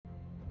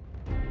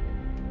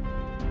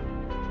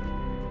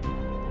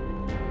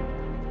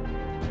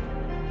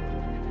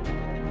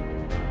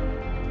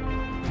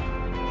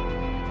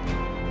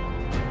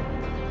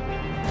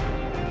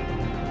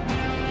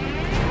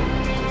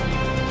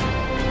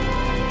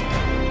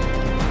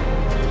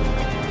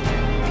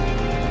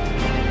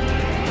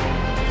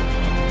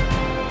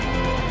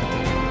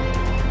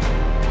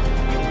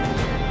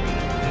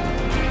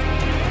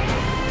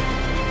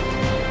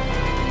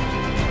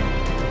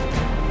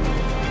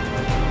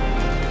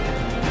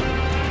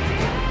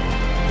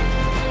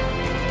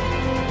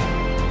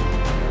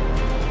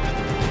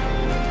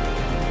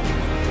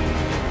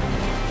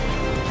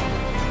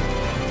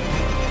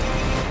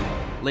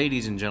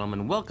Ladies and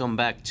gentlemen, welcome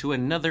back to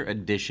another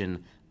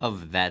edition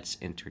of That's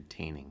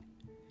Entertaining.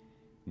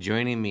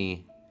 Joining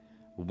me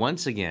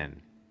once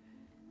again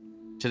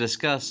to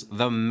discuss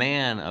the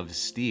Man of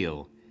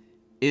Steel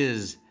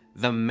is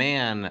the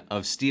Man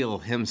of Steel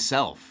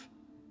himself,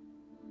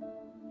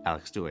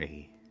 Alex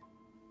Duehi.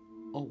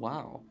 Oh,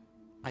 wow.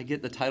 I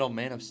get the title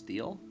Man of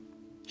Steel?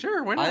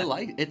 Sure, why not? I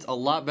like it's a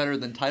lot better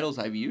than titles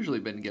I've usually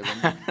been given.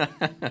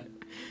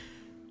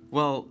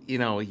 Well, you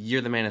know, you're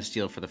the Man of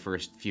Steel for the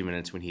first few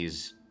minutes when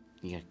he's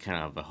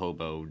kind of a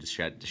hobo,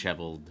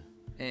 disheveled.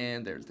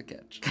 And there's the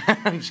catch.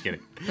 I'm just kidding.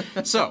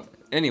 So,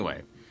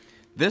 anyway,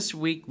 this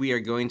week we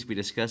are going to be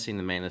discussing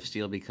the Man of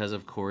Steel because,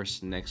 of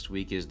course, next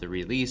week is the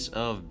release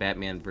of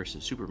Batman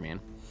vs. Superman,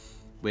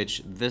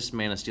 which this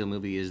Man of Steel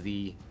movie is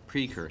the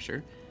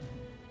precursor.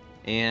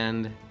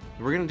 And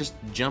we're going to just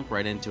jump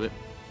right into it.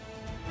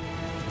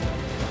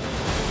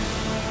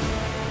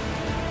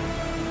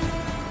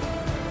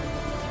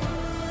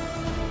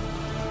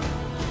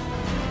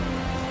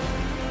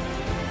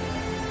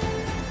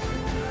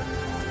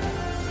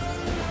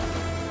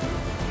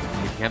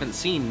 If you haven't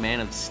seen Man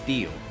of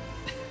Steel,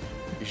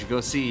 you should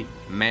go see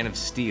Man of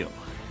Steel.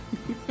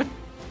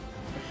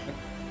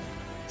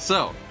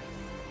 So,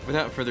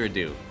 without further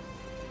ado,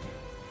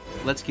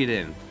 let's get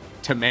in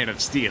to Man of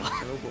Steel.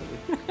 Oh,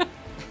 boy.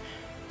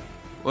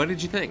 What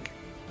did you think?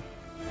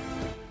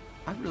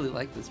 I really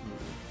like this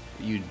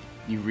movie.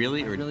 You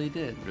really I or really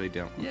did. really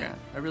don't? Okay. Yeah,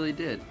 I really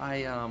did.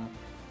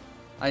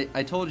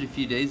 I told you a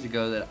few days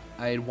ago that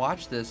I had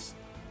watched this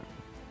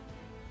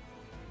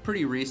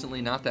pretty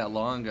recently, not that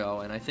long ago,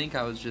 and I think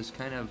I was just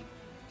kind of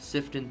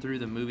sifting through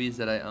the movies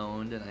that I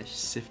owned, and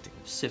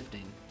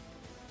sifting.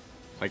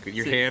 Like with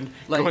your hand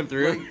Like, going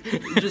through?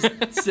 like, just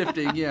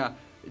sifting, yeah.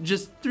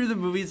 Just through the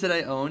movies that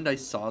I owned, I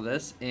saw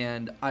this,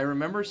 and I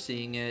remember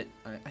seeing it.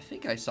 I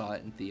think I saw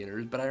it in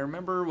theaters, but I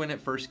remember when it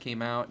first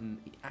came out, and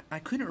I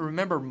couldn't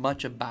remember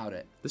much about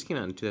it. This came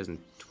out in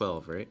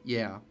 2012, right?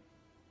 Yeah.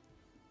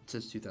 It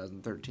says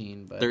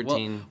 2013, but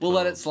 13, we'll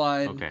let 12. it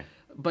slide. Okay.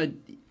 But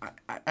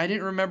I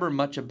didn't remember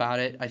much about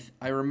it.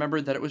 I remember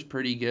that it was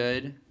pretty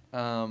good.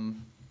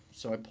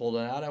 So I pulled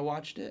it out. I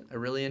watched it. I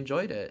really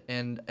enjoyed it.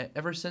 And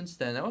ever since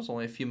then, that was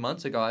only a few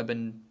months ago, I've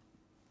been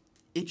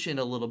itching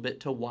a little bit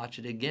to watch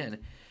it again.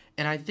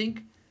 And I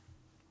think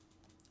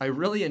I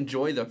really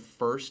enjoy the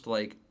first,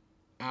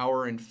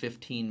 hour and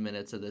 15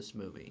 minutes of this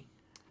movie.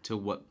 To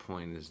what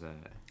point is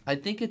that? I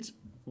think it's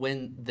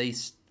when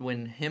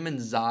him and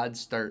Zod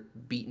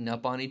start beating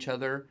up on each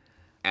other.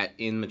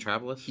 In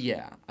Metropolis?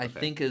 Yeah, I Okay.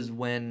 think is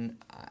when,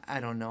 I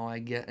don't know, I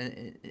get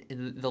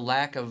the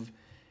lack of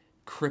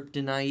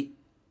kryptonite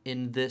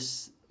in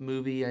this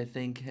movie, I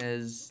think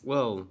has...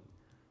 Well,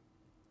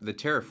 the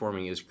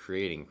terraforming is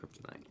creating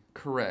kryptonite.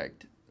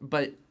 Correct.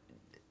 But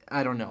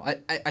I don't know.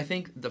 I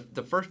think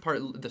the first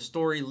part, the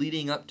story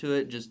leading up to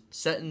it, just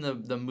setting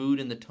the mood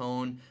and the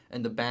tone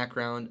and the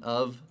background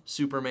of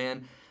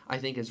Superman, I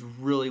think is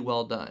really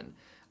well done.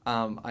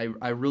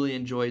 I really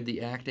enjoyed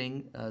the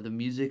acting. The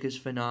music is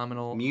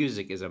phenomenal.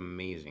 Music is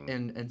amazing.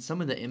 And some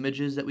of the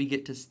images that we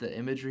get to, the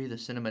imagery, the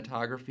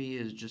cinematography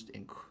is just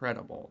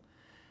incredible.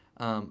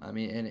 I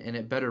mean, and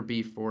it better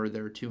be for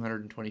their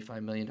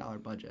 $225 million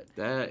budget.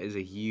 That is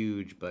a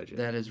huge budget.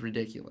 That is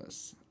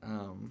ridiculous.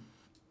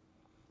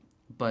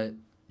 But,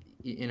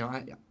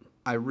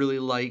 I really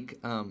like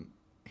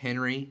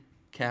Henry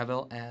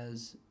Cavill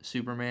as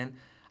Superman.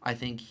 I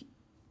think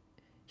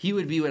he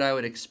would be what I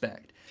would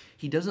expect.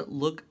 He doesn't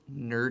look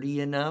nerdy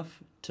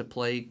enough to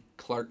play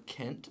Clark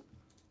Kent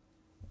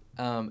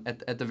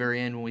at the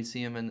very end when we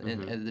see him at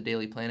the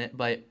Daily Planet.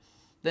 But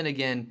then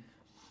again,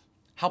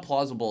 how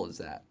plausible is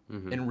that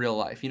in real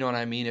life? You know what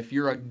I mean? If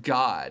you're a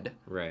god,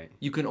 right,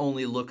 you can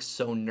only look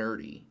so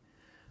nerdy.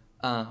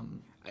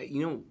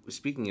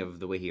 Speaking of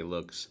the way he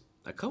looks,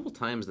 a couple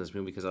times in this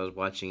movie, because I was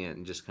watching it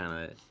and just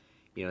kind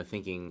of,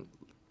 thinking,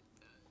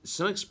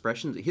 some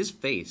expressions, his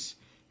face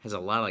has a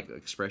lot of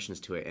expressions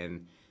to it,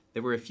 and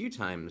there were a few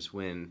times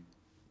when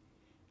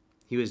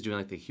he was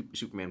doing the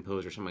Superman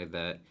pose or something like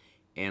that,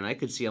 and I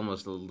could see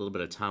almost a little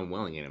bit of Tom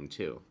Welling in him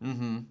too.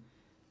 Mm-hmm.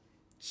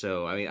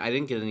 So, I mean, I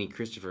didn't get any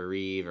Christopher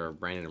Reeve or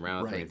Brandon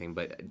Routh or anything,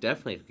 but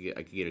definitely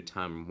I could get a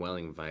Tom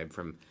Welling vibe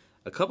from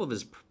a couple of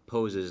his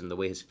poses and the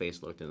way his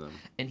face looked in them.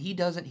 And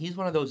he's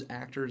one of those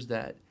actors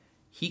that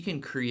he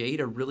can create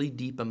a really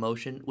deep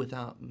emotion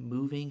without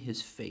moving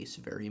his face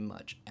very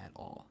much at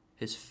all.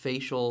 His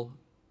facial,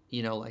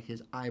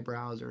 his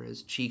eyebrows or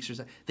his cheeks or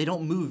something, they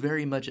don't move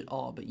very much at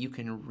all, but you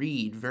can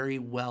read very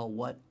well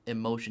what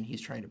emotion he's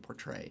trying to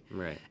portray.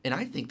 Right. And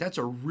I think that's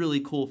a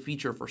really cool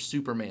feature for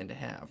Superman to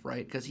have,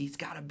 right? Because he's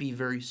got to be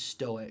very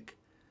stoic,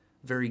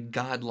 very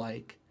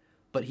godlike,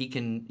 but he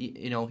can,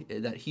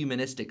 that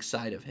humanistic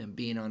side of him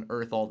being on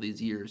Earth all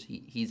these years,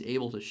 he's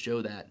able to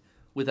show that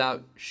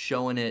without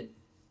showing it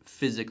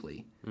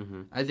physically.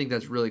 Mm-hmm. I think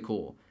that's really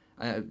cool.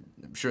 I'm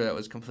sure that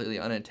was completely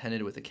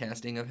unintended with the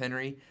casting of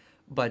Henry,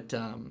 but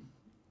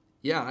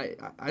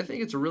I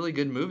think it's a really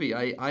good movie.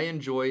 I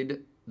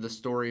enjoyed the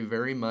story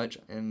very much,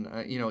 and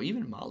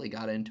even Molly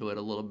got into it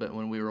a little bit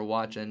when we were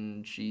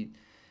watching. She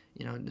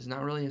is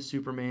not really a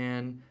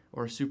Superman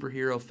or a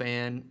superhero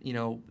fan,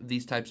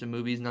 these types of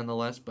movies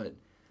nonetheless, but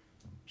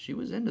she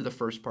was into the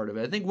first part of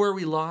it. I think where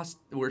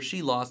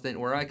she lost it, and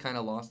where I kind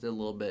of lost it a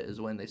little bit,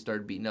 is when they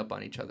started beating up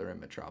on each other in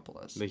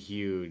Metropolis. The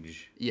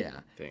huge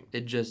thing.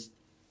 It just,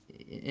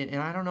 and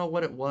I don't know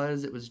what it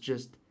was. It was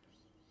just,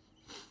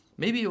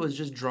 maybe it was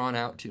just drawn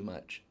out too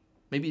much.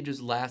 Maybe it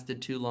just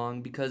lasted too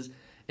long, because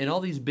in all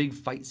these big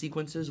fight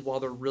sequences, while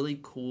they're really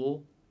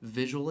cool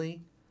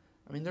visually,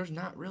 I mean, there's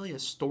not really a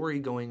story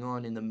going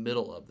on in the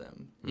middle of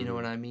them. You know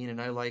what I mean?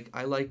 And I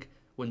like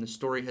when the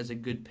story has a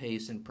good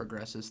pace and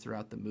progresses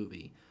throughout the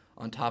movie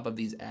on top of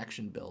these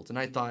action builds. And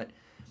I thought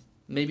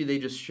maybe they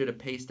just should have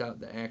paced out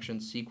the action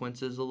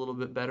sequences a little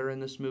bit better in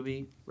this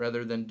movie,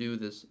 rather than do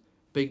this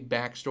big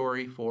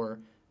backstory for,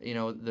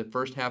 the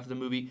first half of the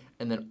movie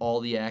and then all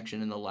the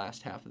action in the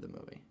last half of the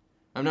movie.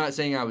 I'm not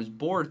saying I was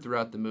bored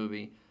throughout the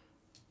movie,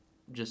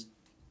 just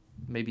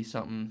maybe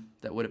something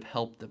that would have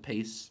helped the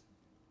pace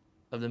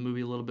of the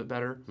movie a little bit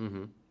better.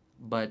 Mm-hmm.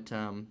 But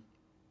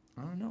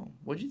I don't know.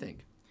 What do you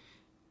think?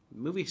 The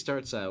movie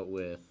starts out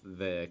with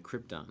the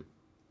Krypton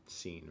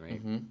scene,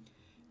 right?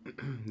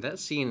 Mm-hmm. That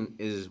scene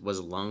was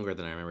longer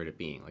than I remembered it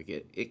being. Like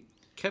it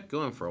kept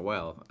going for a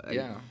while.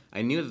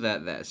 I knew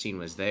that scene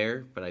was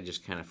there, but I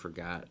just kind of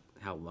forgot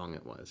how long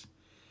it was.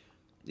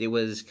 It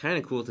was kind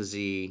of cool to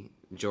see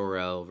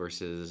Jor-El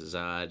versus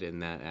Zod in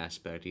that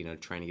aspect,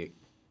 trying to get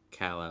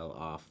Kal-El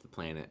off the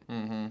planet.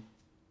 Mm-hmm.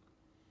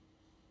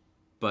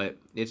 But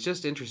it's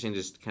just interesting to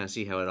just kind of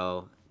see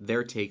how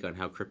their take on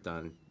how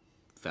Krypton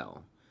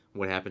fell,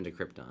 what happened to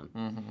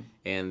Krypton,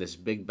 and this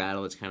big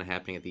battle that's kind of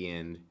happening at the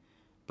end.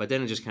 But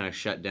then it just kind of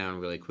shut down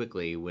really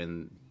quickly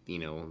when,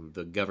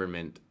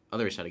 the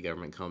other side of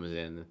government comes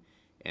in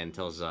and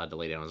tells Zod to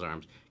lay down his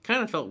arms.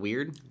 Kind of felt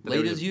weird.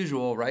 Late as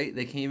usual, right?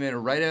 They came in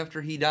right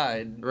after he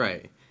died.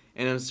 Right.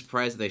 And I was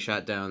surprised that they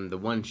shot down the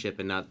one ship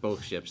and not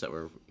both ships that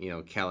were,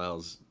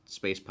 Kal-El's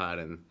space pod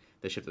and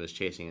the ship that was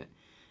chasing it.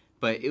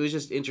 But it was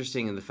just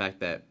interesting in the fact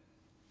that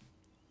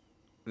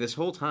this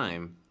whole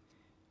time,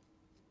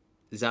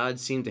 Zod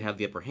seemed to have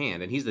the upper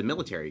hand, and he's the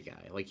military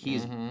guy. Like,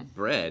 he's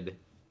bred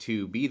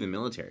to be the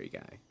military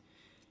guy.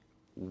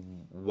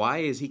 Why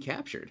is he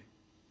captured?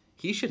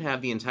 He should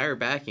have the entire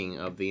backing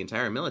of the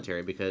entire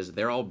military, because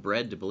they're all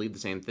bred to believe the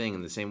same thing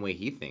in the same way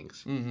he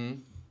thinks. Mm-hmm.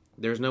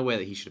 There's no way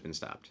that he should have been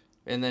stopped.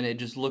 And then it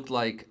just looked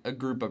like a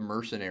group of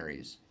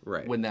mercenaries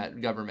when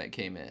that government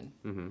came in.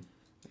 Mm-hmm.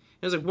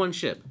 It was like one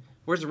ship.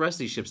 Where's the rest of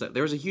these ships?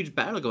 There was a huge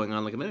battle going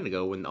on like a minute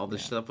ago when all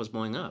this stuff was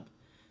blowing up.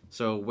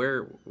 So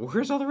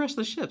where's all the rest of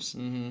the ships?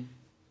 Mm-hmm.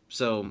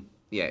 So,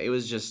 yeah, it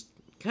was just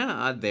kind of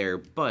odd there,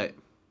 but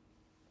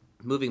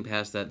moving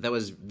past that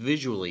was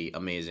visually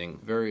amazing.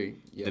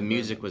 The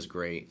music was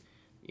great.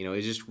 It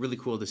was just really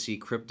cool to see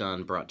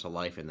Krypton brought to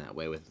life in that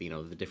way with, the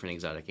different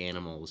exotic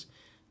animals.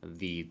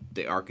 The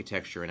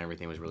architecture and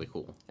everything was really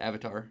cool.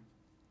 Avatar.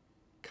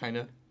 Kind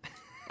of.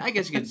 I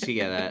guess you could see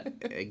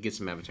that. Get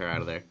some Avatar out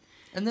of there.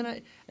 And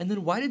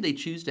then why did they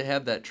choose to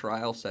have that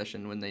trial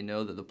session when they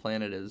know that the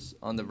planet is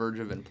on the verge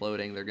of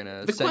imploding? They're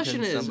gonna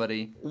sentence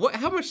somebody.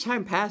 How much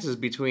time passes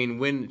between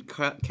when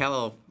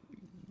Kal-El,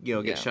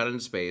 gets shot into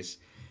space,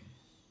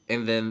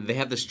 and then they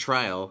have this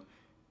trial?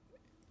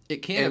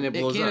 It can't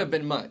have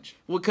been much.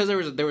 Well, because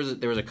there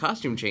was a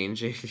costume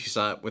change if you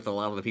saw it with a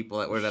lot of the people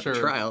that were at the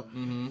trial,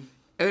 and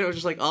then it was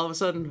just like all of a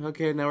sudden,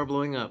 okay, now we're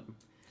blowing up.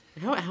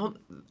 How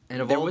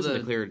and there wasn't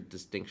a clear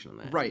distinction on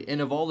that, right?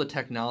 And of all the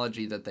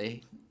technology that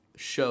they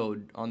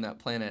showed on that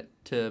planet,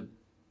 to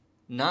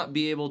not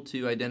be able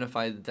to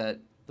identify that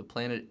the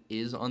planet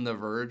is on the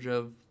verge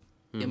of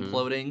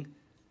imploding,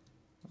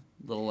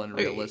 a little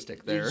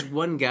unrealistic there. It's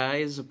one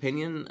guy's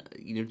opinion,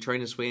 trying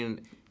to sway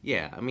in.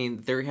 Yeah, I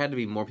mean, there had to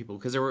be more people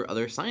because there were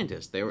other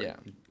scientists.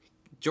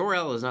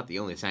 Jor-El is not the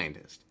only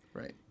scientist.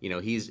 Right.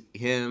 He's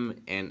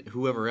him and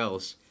whoever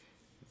else.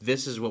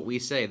 This is what we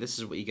say. This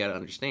is what you got to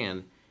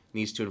understand.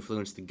 Needs to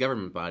influence the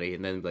government body,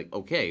 and then be like,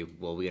 okay,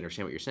 well, we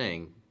understand what you're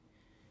saying.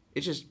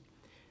 It's just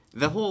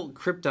the whole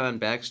Krypton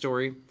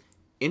backstory,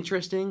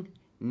 interesting.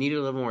 Needed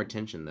a little more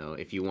attention though,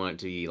 if you want it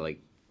to be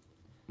like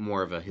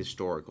more of a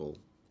historical.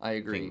 I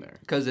agree,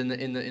 because in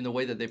the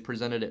way that they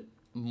presented it,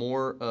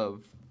 more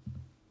of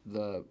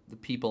the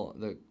people,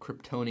 the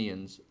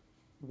Kryptonians,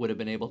 would have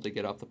been able to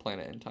get off the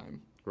planet in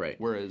time. Right.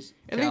 Whereas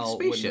and Cal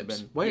they have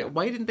spaceships. Been,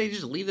 why didn't they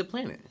just leave the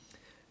planet?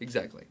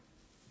 Exactly.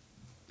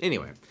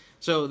 Anyway,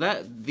 so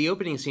the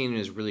opening scene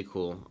is really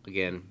cool.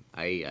 Again,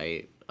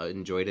 I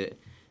enjoyed it.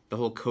 The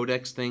whole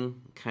codex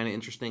thing, kind of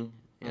interesting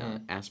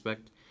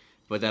aspect.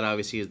 But that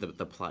obviously is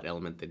the plot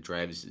element that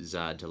drives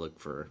Zod to look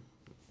for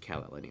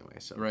Kal-El anyway.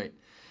 So. Right.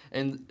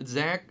 And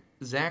Zack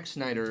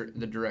Snyder,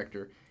 the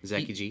director.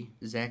 Zachy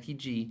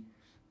G.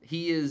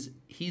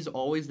 He's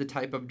always the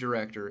type of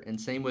director, and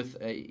same with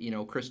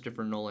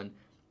Christopher Nolan.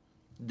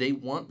 They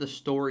want the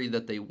story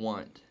that they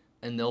want,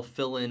 and they'll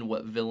fill in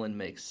what villain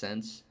makes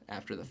sense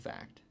after the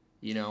fact.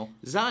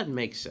 Zod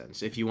makes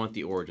sense if you want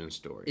the origin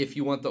story. If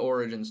you want the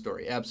origin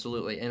story,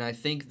 absolutely. And I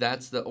think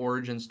that's the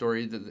origin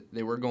story that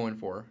they were going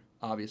for,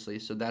 obviously.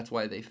 So that's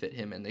why they fit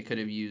him in. They could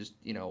have used,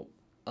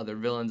 other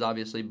villains,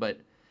 obviously, but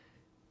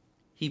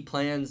he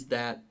plans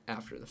that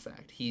after the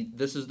fact.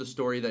 This is the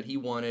story that he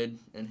wanted,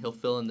 and he'll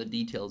fill in the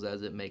details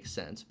as it makes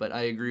sense. But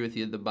I agree with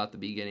you about the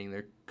beginning.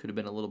 There could have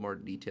been a little more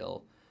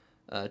detail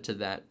to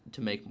that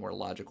to make more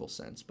logical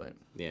sense. But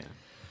Yeah.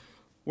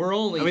 we're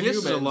only humans. This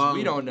is a long,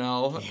 we don't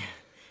know. Yeah.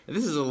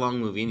 This is a long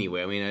movie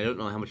anyway. I mean, I don't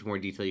know how much more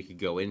detail you could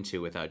go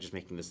into without just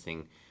making this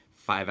thing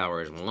 5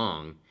 hours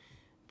long.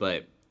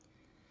 But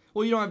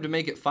Well, you don't have to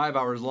make it 5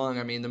 hours long.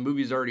 I mean, the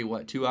movie's already,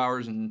 2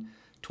 hours and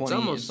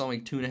 20? It's only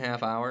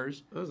 2.5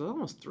 hours. it was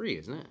almost 3,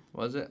 isn't it?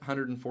 Was it?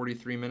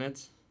 143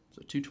 minutes?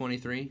 So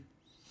 223?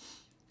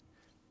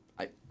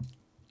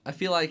 I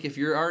feel like if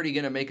you're already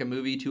going to make a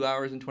movie 2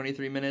 hours and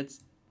 23 minutes,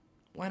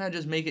 why not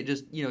just make it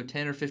just,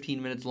 10 or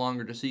 15 minutes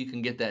longer just so you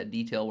can get that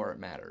detail where it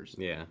matters?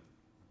 Yeah.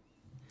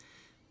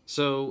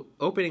 So,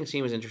 opening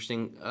scene was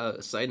interesting.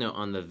 Side note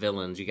on the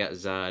villains, you got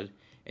Zod,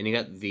 and you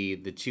got the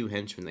two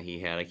henchmen that he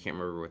had. I can't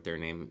remember what their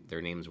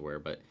names were,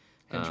 but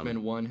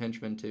Henchman 1,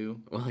 Henchman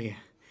 2. well, yeah.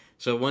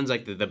 So one's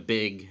like the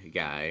big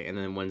guy, and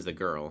then one's the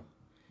girl.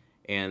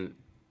 And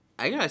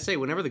I gotta say,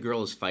 whenever the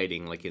girl is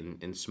fighting, like in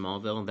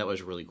Smallville, that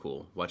was really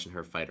cool, watching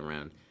her fight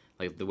around.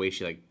 Like, the way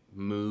she, like,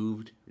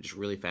 moved just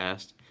really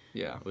fast.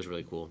 Yeah. It was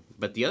really cool.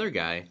 But the other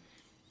guy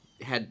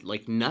had,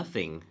 like,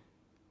 nothing.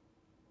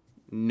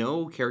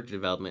 No character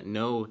development.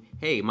 No,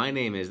 hey, my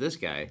name is this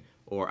guy,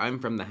 or I'm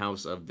from the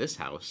house of this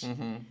house.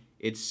 Mm-hmm.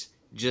 It's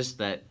just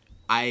that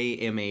I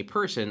am a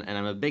person, and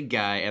I'm a big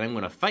guy, and I'm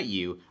going to fight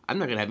you. I'm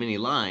not going to have any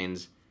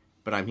lines,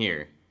 but I'm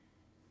here.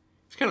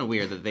 It's kind of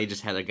weird that they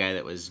just had a guy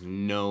that was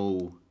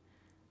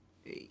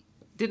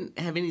didn't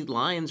have any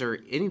lines or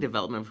any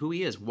development of who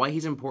he is, why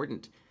he's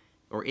important,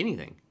 or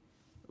anything.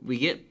 We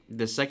get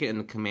the second in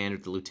the command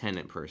of the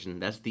lieutenant person.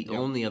 That's the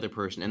only other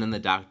person, and then the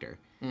doctor,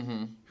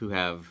 who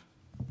have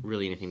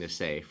really anything to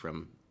say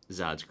from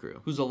Zod's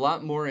crew. Who's a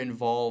lot more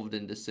involved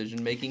in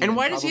decision making. And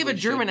why does he have a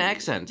German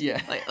accent?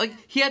 Yeah. Like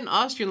he had an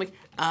Austrian, like,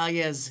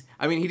 yes.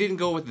 I mean, he didn't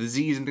go with the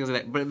Z's and things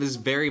like that, but it was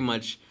very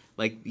much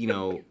like,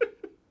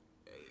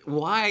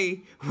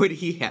 why would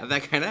he have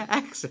that kind of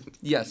accent?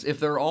 Yes, if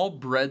they're all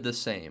bred the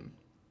same,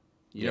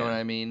 you know Yeah. what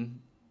I mean?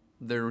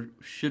 There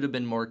should have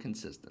been more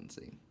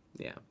consistency.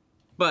 Yeah.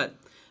 But,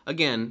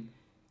 again,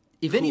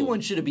 If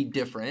anyone should have been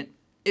different,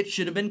 it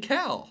should have been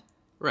Cal.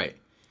 right.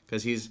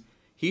 Because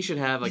he should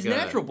have like He's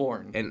natural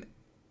born.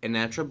 a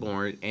natural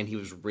born, and he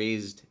was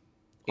raised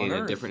in On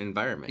a Earth. different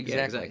environment.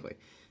 Exactly. Yeah, exactly.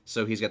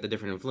 So he's got the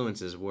different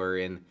influences. Where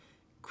in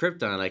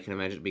Krypton, I can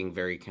imagine it being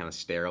very kind of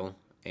sterile,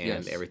 and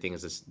Yes. everything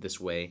is this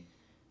way.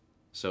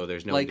 So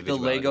there's no Like the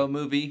individuality. Lego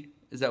movie?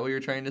 Is that what you're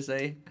trying to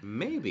say?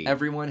 Maybe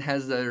Everyone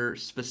has their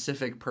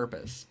specific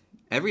purpose.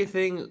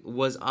 everything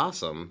was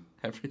awesome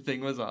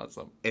Everything was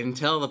awesome.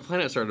 until the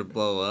planet started to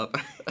blow up,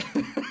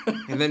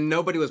 and then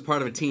nobody was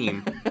part of a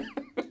team.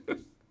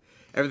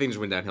 Everything just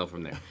went downhill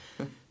from there.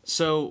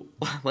 So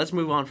let's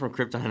move on from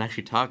Krypton and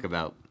actually talk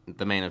about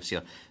the Man of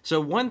Steel.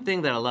 So one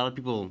thing that a lot of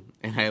people,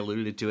 and I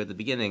alluded to at the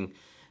beginning,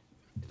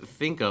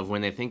 think of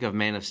when they think of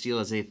Man of Steel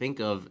is they think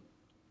of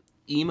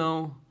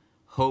emo,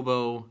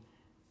 hobo,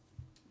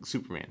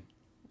 Superman.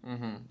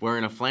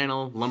 Wearing a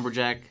flannel,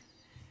 lumberjack.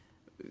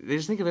 They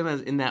just think of him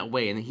as in that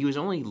way. And he was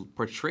only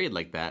portrayed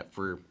like that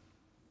for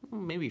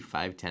maybe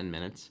 5-10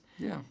 minutes.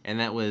 Yeah.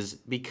 And that was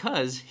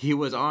because he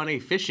was on a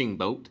fishing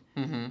boat.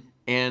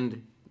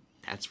 And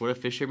that's what a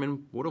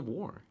fisherman would have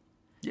wore.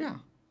 Yeah.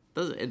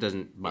 It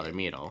doesn't bother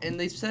me at all. And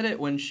they said it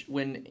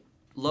when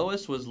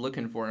Lois was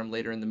looking for him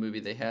later in the movie.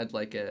 They had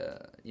like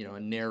a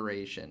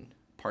narration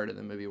part of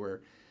the movie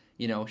where,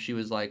 she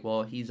was like,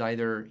 well, he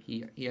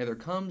either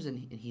comes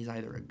and he's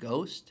either a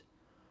ghost,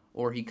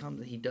 or he comes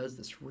and he does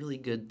this really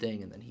good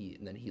thing and then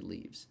he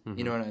leaves.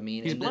 You know what I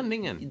mean? He's And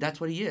blending in.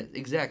 That's what he is.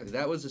 Exactly.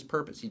 That was his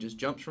purpose. He just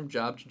jumps from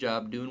job to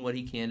job, doing what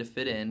he can to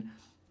fit in,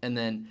 and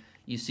then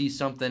you see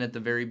something at the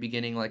very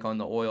beginning, like on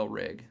the oil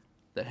rig,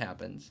 that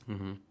happens.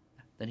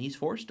 Then he's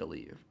forced to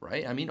leave,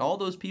 right? I mean, all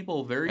those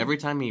people Every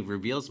time he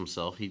reveals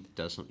himself, he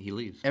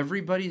leaves.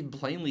 Everybody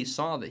plainly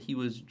saw that he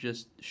was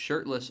just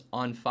shirtless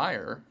on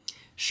fire.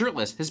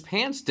 Shirtless. His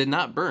pants did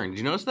not burn. Did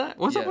you notice that?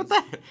 What's up Yes. with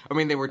that? I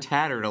mean, they were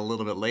tattered a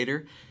little bit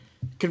later.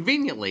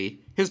 Conveniently,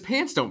 his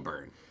pants don't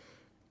burn.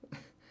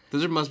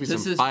 There must be some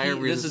fire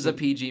resistance. This is a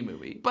PG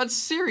movie. But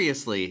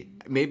seriously,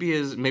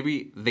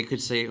 maybe they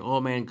could say,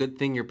 "Oh man, good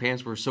thing your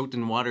pants were soaked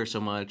in water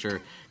so much,"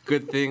 or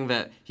 "Good thing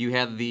that you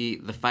had the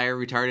fire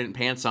retardant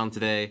pants on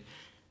today."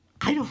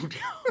 I don't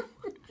know.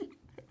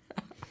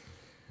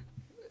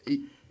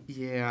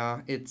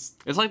 Yeah, it's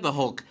Like the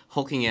Hulk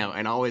hulking out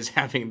and always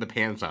having the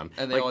pants on,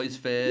 and they Like, always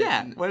fit.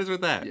 Yeah, and- what is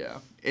with that? Yeah.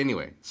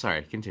 Anyway,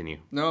 sorry. Continue.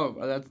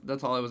 No,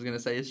 that's all I was gonna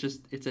say.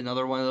 It's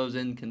another one of those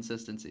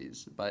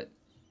inconsistencies. But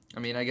I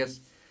mean, I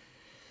guess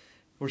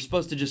we're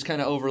supposed to just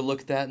kind of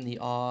overlook that in the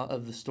awe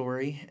of the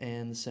story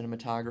and the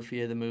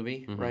cinematography of the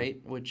movie,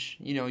 right? Which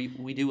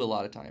we do a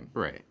lot of time.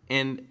 Right.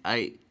 And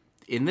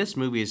in this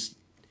movie is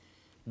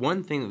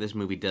one thing that this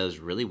movie does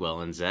really well,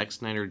 and Zack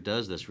Snyder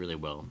does this really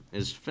well,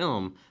 is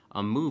film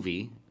a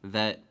movie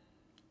that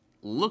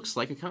looks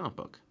like a comic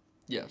book.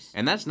 Yes.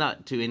 And that's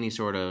not to any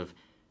sort of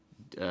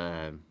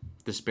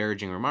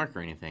disparaging remark or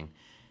anything.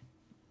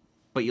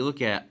 But you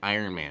look at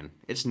Iron Man,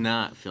 it's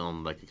not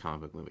filmed like a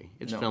comic book movie.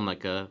 It's No. filmed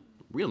like a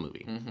real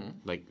movie.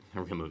 Like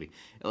a real movie.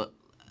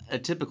 A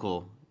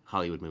typical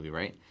Hollywood movie,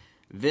 right?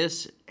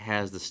 This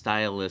has the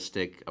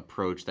stylistic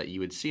approach that you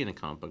would see in a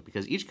comic book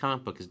because each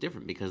comic book is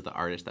different because of the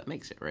artist that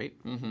makes it, right?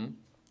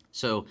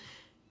 So,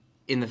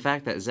 in the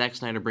fact that Zack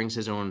Snyder brings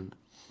his own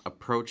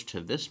approach to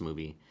this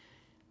movie,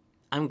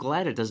 I'm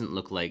glad it doesn't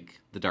look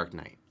like The Dark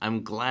Knight.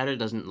 I'm glad it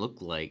doesn't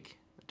look like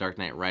Dark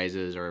Knight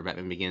Rises or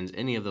Batman Begins,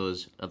 any of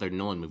those other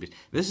Nolan movies.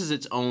 This is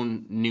its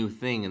own new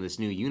thing in this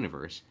new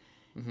universe,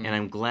 and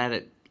I'm glad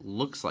it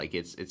looks like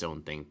it's its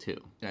own thing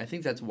too. And I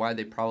think that's why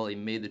they probably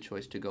made the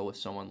choice to go with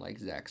someone like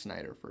Zack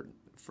Snyder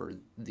for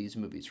these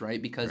movies,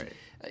 right? Because,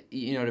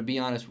 to be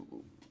honest,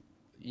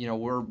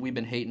 we've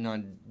been hating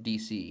on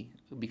DC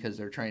because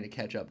they're trying to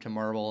catch up to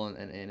Marvel,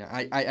 and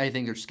I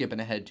think they're skipping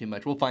ahead too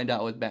much. We'll find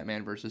out with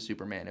Batman versus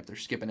Superman if they're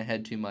skipping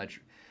ahead too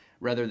much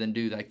rather than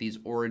do like these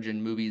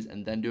origin movies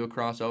and then do a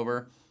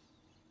crossover.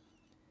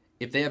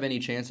 If they have any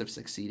chance of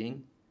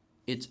succeeding,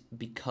 it's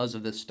because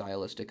of this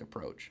stylistic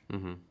approach.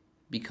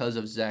 Because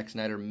of Zack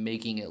Snyder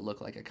making it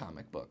look like a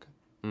comic book.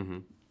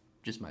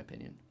 Just my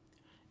opinion.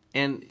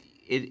 And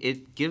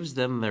it gives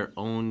them their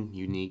own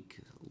unique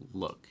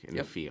look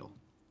and feel.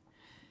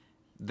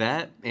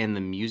 That and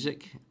the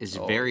music is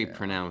very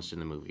pronounced in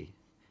the movie.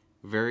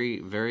 Very,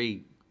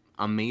 very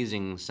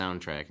amazing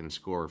soundtrack and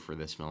score for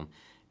this film.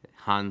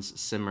 Hans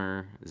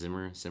Zimmer,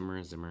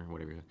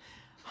 whatever.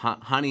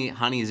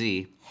 Hani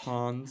Z.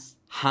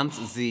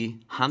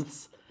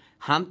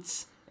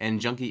 Hans and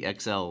Junkie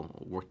XL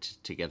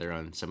worked together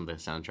on some of the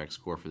soundtrack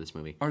score for this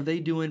movie. Are they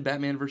doing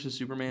Batman versus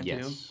Superman too?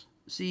 Yes.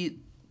 See,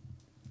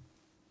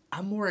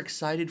 I'm more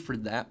excited for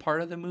that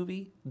part of the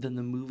movie than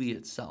the movie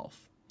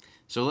itself.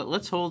 So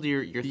let's hold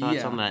your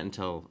thoughts on that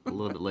until a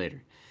little bit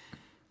later.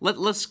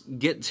 Let's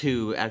get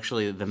to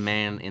actually the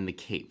man in the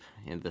cape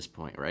at this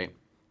point, right?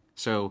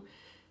 So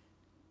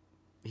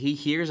he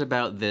hears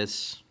about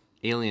this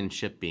alien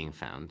ship being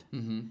found,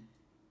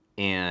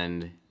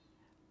 and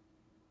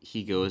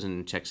he goes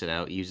and checks it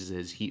out, uses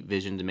his heat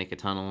vision to make a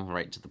tunnel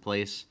right to the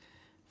place,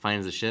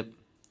 finds the ship,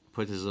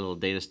 puts his little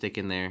data stick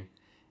in there,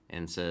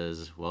 and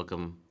says,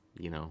 "Welcome,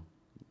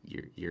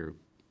 you're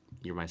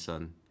my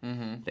son."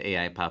 The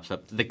AI pops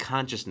up, the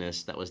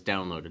consciousness that was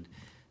downloaded.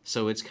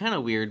 So it's kind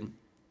of weird.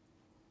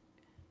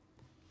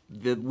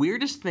 The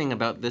weirdest thing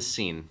about this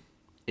scene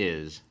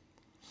is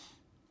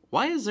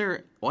why is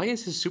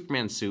his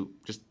Superman suit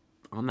just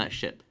on that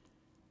ship?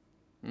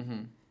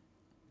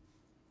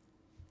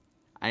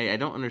 I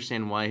don't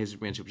understand why his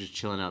Superman suit was just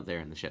chilling out there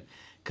in the ship.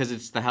 Because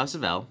it's the House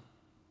of El,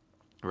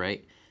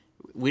 right?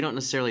 We don't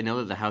necessarily know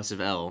that the House of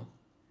El,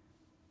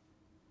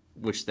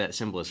 which that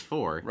symbol is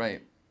for,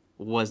 Right.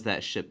 was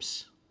that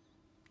ship's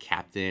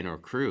captain or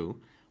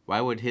crew.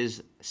 Why would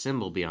his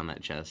symbol be on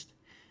that chest?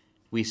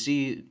 We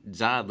see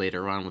Zod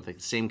later on with the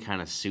same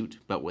kind of suit,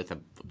 but with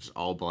just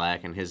all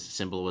black, and his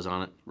symbol was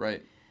on it.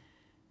 Right.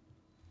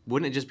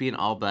 Wouldn't it just be an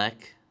all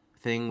black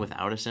thing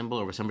without a symbol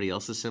or with somebody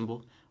else's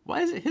symbol?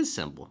 Why is it his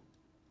symbol?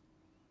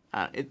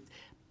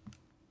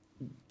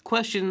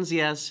 Questions,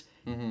 yes.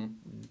 No, I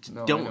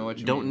know Don't what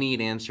you mean.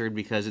 need answered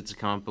because it's a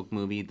comic book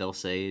movie. They'll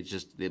say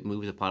it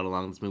moves the plot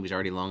along. This movie's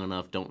already long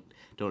enough. Don't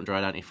draw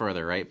it out any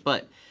further, right?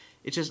 But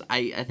it's just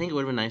I think it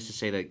would have been nice to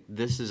say that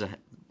this is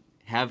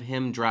have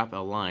him drop a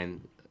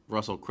line.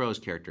 Russell Crowe's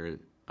character,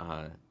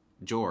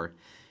 Jor,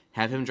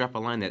 have him drop a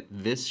line that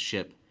this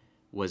ship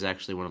was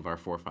actually one of our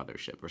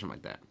forefathers' ship or something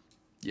like that.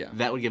 Yeah.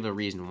 That would give a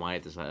reason why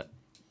that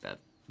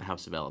the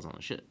House of El is on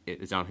the ship.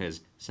 It's on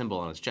his symbol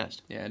on his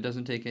chest. Yeah, it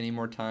doesn't take any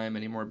more time,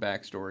 any more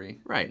backstory.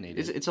 Right.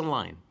 Needed. It's a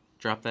line.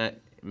 Drop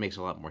that. It makes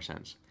a lot more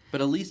sense.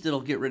 But at least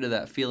it'll get rid of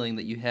that feeling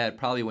that you had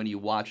probably when you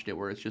watched it,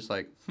 where it's just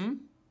like,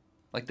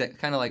 like that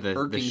kind of like The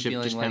irking ship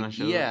feeling. just Like, kinda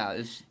showed yeah,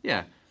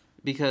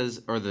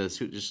 it's or the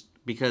suit just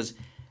because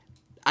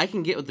I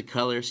can get with the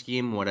color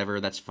scheme, whatever.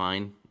 That's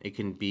fine. It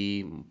can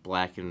be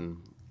black and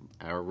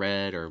or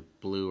red or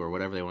blue or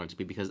whatever they want it to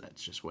be because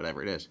that's just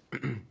whatever it is.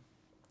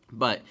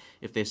 But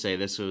if they say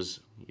this was,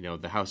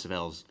 the House of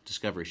El's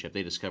discovery ship,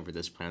 they discovered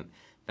this planet,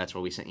 that's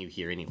why we sent you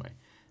here anyway.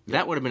 Yep.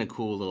 That would have been a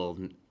cool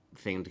little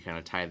thing to kind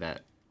of tie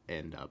that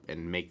end up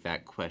and make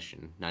that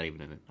question not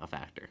even a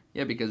factor.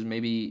 Yeah, because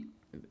maybe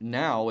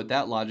now with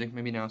that logic,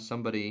 maybe now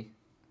somebody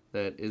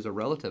that is a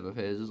relative of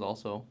his has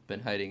also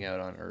been hiding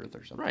out on Earth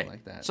or something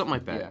like that. Something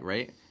like that,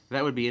 right?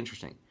 That would be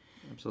interesting.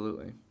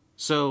 Absolutely.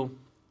 So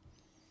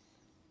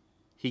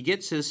he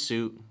gets his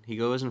suit, he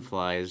goes and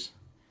flies,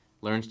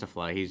 learns to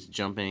fly. He's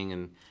jumping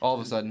and all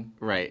of a sudden.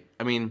 Right.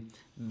 I mean,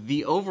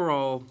 the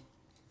overall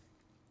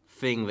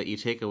thing that you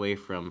take away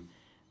from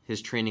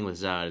his training with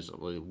Zod is,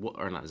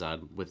 or not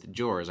Zod, with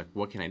Jor is like,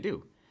 what can I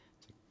do?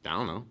 It's like, I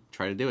don't know.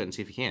 Try to do it and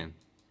see if you can.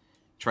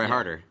 Try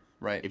harder.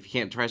 Right. If you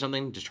can't try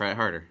something, just try it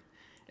harder.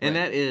 And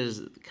that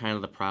is kind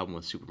of the problem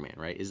with Superman,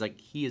 right? Is like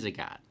he is a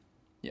god.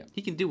 Yeah.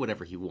 He can do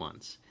whatever he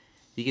wants.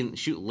 He can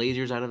shoot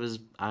lasers out of his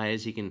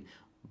eyes. He can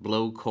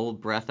blow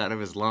cold breath out of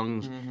his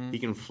lungs. He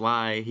can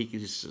fly.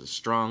 He's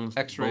strong.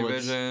 X-ray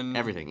bullets, vision,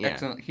 everything. Yeah.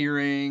 excellent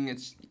hearing.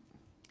 It's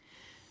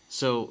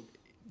So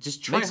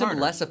just try makes harder. him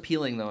less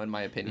appealing, though, in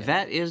my opinion.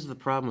 That is the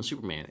problem with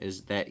Superman,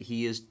 is that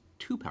he is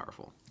too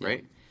powerful,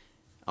 right?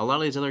 A lot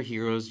of these other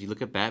heroes, you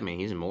look at Batman,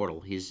 he's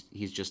immortal. He's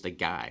just a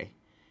guy,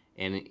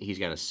 and he's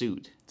got a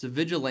suit. It's a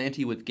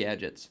vigilante with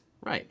gadgets.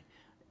 Right.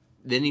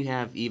 Then you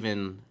have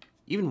even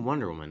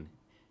Wonder Woman.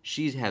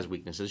 She has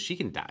weaknesses. She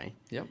can die.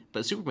 Yep.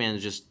 But Superman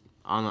is just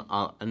on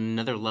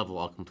another level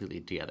all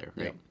completely together,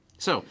 right? Yep.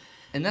 So,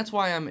 And that's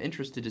why I'm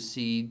interested to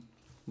see.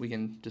 We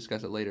can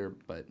discuss it later,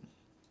 but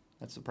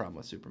that's the problem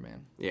with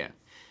Superman. yeah.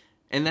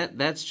 And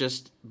that's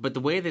just, but the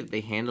way that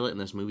they handle it in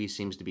this movie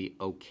seems to be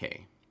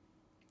okay.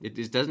 It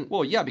just doesn't.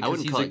 Well, yeah, I because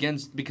wouldn't he's call it-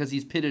 against because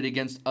he's pitted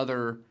against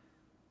other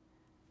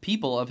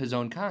people of his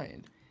own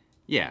kind.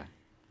 Yeah,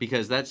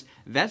 because that's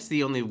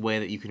the only way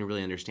that you can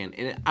really understand.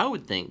 And I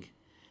would think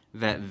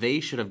that they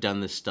should have done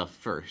this stuff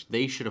first.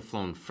 They should have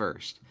flown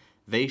first.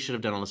 They should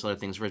have done all this other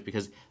things first,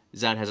 because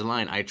Zod has a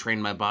line: "I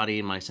trained my body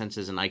and my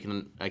senses, and I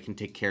can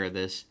take care of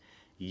this.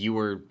 You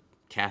were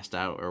cast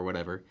out or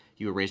whatever.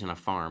 You were raised on a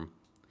farm."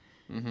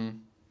 Mm-hmm.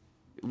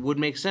 It would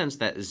make sense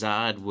that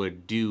Zod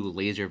would do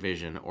laser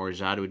vision, or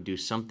Zod would do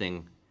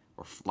something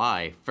or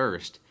fly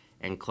first,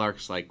 and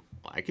Clark's like,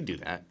 well, I could do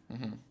that,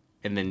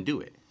 and then do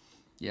it.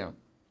 Yeah.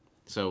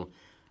 So,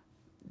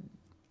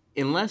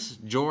 unless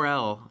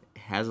Jor-El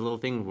has a little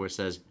thing where it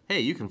says, hey,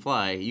 you can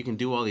fly, you can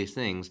do all these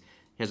things,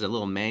 he has a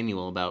little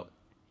manual about,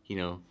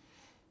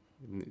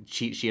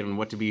 cheat sheet on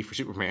what to be for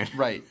Superman.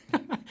 Right.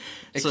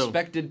 So-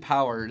 Expected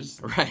powers.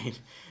 Right.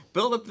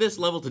 Build up this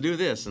level to do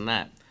this and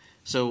that.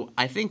 So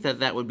I think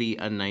that would be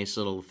a nice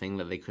little thing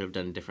that they could have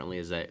done differently,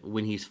 is that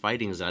when he's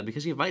fighting Zod,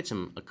 because he fights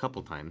him a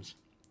couple times,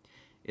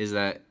 is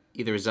that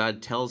either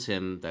Zod tells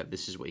him that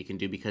this is what you can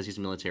do because he's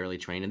militarily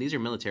trained, and these are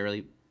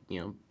militarily,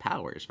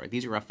 powers, right?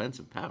 These are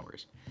offensive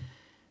powers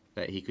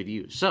that he could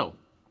use. So,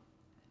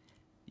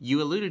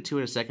 you alluded to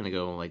it a second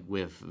ago, like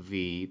with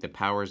the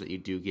powers that you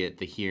do get,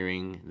 the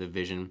hearing, the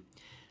vision.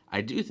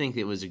 I do think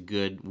it was a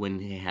good, when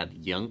he had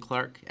young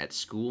Clark at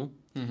school,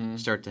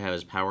 start to have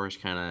his powers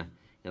kind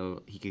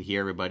of, he could hear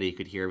everybody, he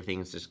could hear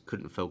everything, just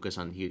couldn't focus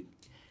on,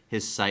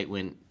 his sight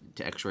went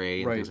to X-ray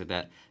and Right. things like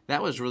that.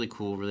 That was really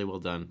cool, really well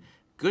done.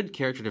 Good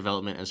character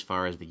development as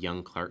far as the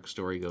young Clark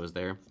story goes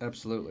there,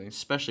 Absolutely.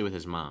 especially with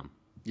his mom.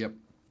 Yep.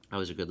 That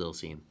was a good little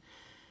scene.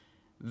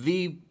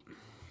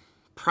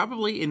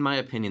 Probably, in my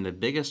opinion, the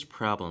biggest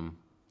problem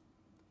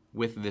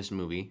with this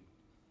movie,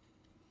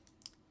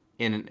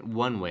 in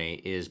one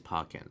way, is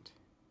Pa Kent.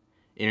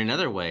 In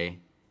another way,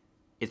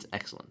 it's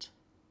excellent,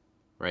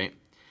 right?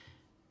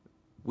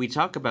 We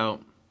talk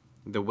about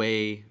the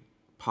way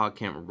Pa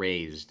Kent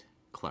raised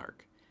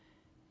Clark.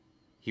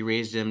 He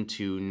raised him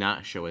to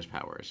not show his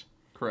powers.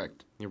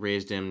 Correct. He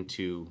raised him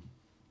to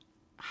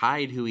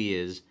hide who he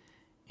is,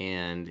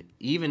 and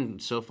even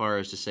so far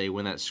as to say,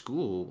 when that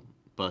school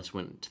bus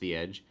went to the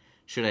edge,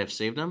 should I have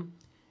saved him?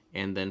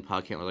 And then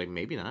Pa Kent was like,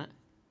 maybe not.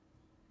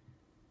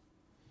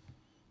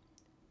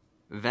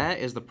 That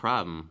is the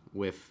problem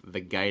with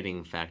the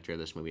guiding factor of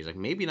this movie. It's like,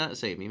 maybe not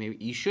save me, maybe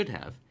you should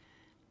have.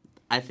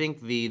 I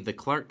think the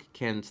Clark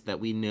Kent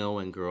that we know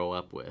and grow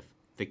up with,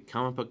 the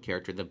comic book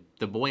character,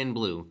 the boy in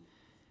blue,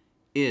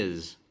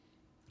 is,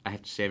 I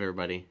have to save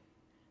everybody.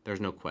 There's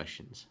no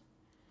questions.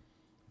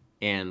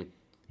 And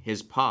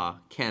his pa,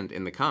 Kent,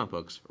 in the comic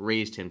books,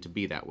 raised him to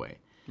be that way.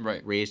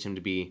 Right. Raised him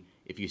to be,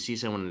 if you see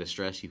someone in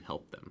distress, you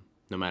help them,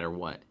 no matter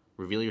what.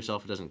 Reveal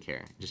yourself, it doesn't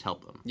care. Just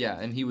help them. Yeah,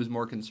 and he was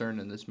more concerned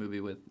in this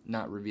movie with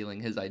not revealing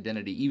his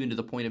identity, even to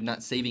the point of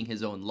not saving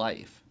his own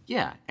life.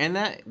 Yeah, and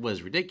that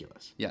was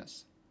ridiculous.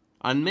 Yes.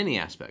 On many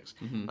aspects.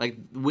 Like,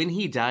 when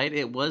he died,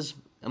 it was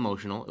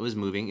emotional. It was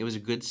moving. It was a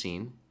good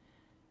scene.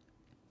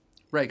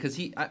 Right, because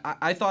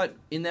I thought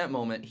in that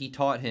moment he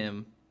taught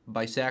him,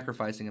 by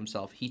sacrificing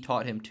himself, he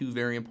taught him two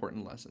very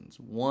important lessons.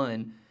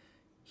 One,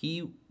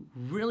 he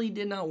really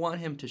did not want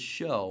him to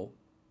show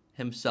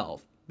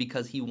himself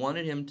because he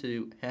wanted him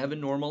to have a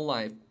normal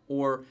life,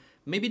 or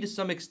maybe to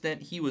some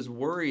extent he was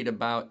worried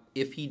about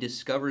if he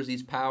discovers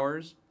these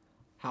powers,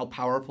 how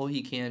powerful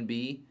he can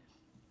be.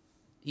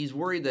 He's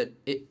worried that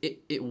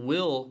it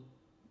will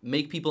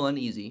make people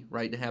uneasy,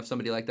 right, to have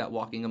somebody like that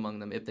walking among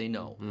them if they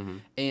know.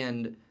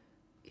 And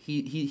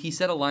he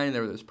said a line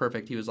there that was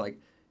perfect. He was like,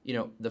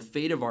 the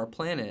fate of our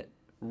planet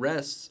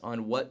rests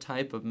on what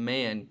type of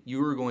man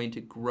you are going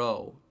to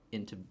grow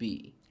into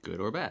be. Good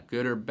or bad.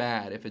 Good or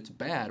bad. If it's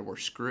bad, we're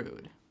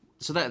screwed.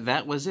 So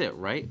that was it,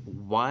 right?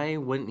 Why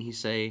wouldn't he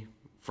say,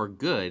 for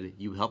good,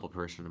 you help a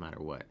person no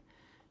matter what?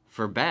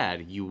 For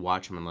bad, you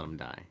watch them and let them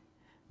die.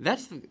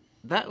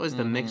 That was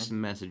the mixed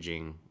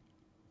messaging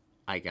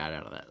I got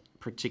out of that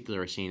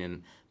particular scene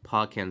in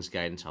Pa Kent's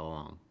guidance all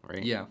along,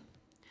 right? Yeah.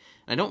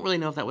 I don't really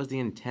know if that was the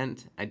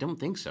intent. I don't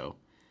think so.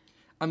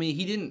 I mean,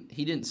 he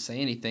didn't say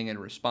anything in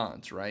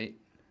response, right?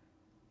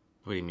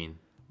 What do you mean?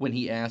 When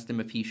he asked him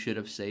if he should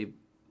have saved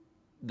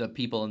the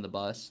people in the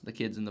bus, the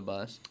kids in the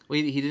bus. Well,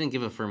 he didn't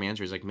give a firm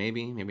answer. He's like,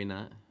 maybe, maybe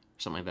not,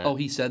 something like that. Oh,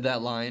 he said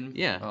that line?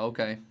 Yeah. Oh,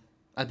 okay.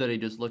 I thought he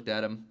just looked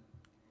at him,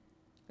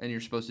 and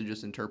you're supposed to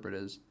just interpret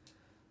as.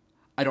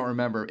 I don't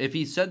remember if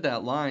he said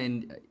that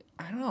line.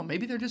 I don't know.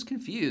 Maybe they're just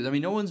confused. I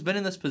mean, no one's been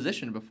in this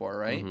position before,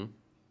 right?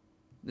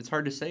 Mm-hmm. It's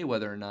hard to say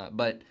whether or not,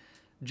 but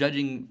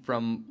judging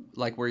from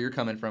like where you're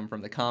coming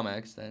from the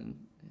comics, then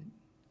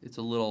it's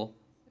a little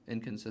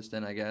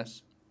inconsistent, I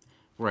guess.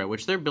 Right,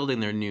 which they're building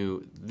their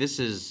new. This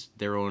is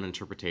their own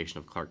interpretation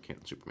of Clark Kent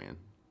and Superman.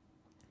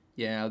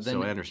 Yeah. Then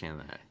So I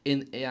understand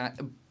that.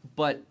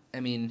 But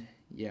I mean,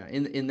 yeah.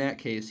 In that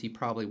case, he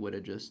probably would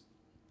have just.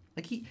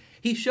 Like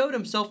he showed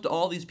himself to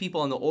all these people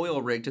on the oil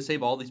rig to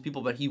save all these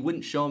people, but he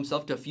wouldn't show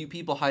himself to a few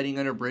people hiding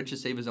under a bridge to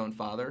save his own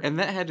father. And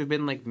that had to have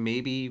been like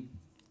maybe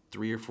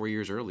 3 or 4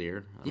 years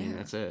earlier. I mean, Yeah.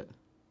 that's it.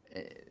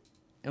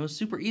 It was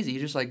super easy. He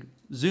just like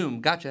zoom,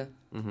 gotcha.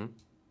 Mm-hmm.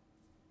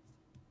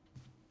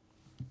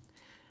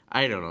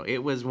 I don't know.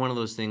 It was one of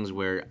those things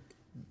where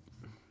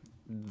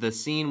the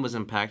scene was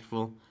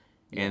impactful,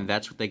 and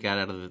that's what they got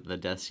out of the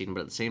death scene.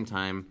 But at the same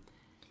time,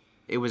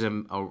 it was it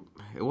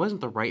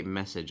wasn't the right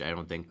message, I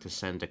don't think, to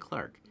send to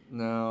Clark.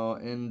 No,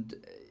 and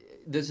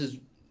this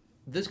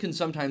can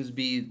sometimes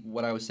be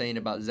what I was saying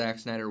about Zack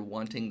Snyder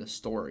wanting the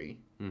story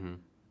Mm-hmm.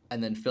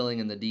 and then filling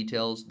in the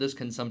details. This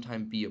can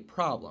sometimes be a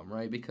problem,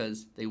 right?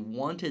 Because they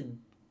wanted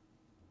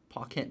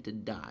Pa Kent to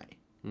die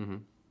Mm-hmm.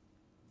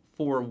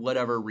 for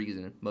whatever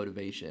reason,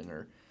 motivation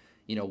or,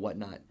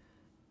 whatnot.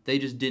 They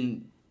just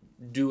didn't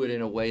do it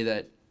in a way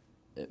that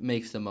it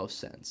makes the most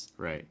sense.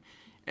 Right.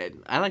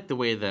 And I like the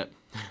way that.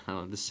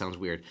 Oh, this sounds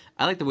weird.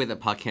 I like the way that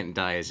Pa Kent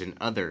dies in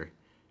other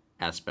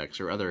aspects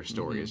or other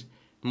stories.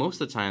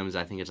 Most of the times,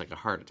 I think it's like a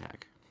heart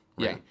attack.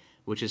 Right? Yeah.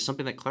 Which is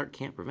something that Clark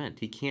can't prevent.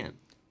 He can't.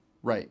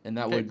 Right, and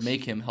that would Fix.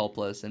 make him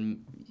helpless,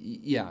 and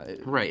yeah.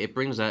 Right. It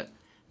brings that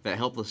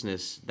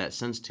helplessness, that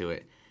sense to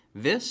it.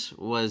 This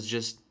was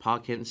just Pa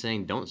Kent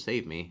saying, "Don't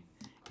save me,"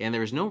 and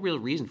there was no real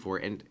reason for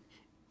it. And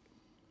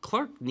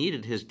Clark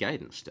needed his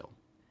guidance still.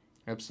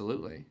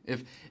 Absolutely.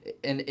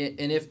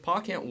 If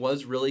Pa Kent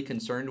was really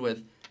concerned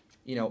with,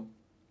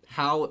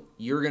 how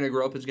you're gonna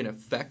grow up is gonna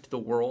affect the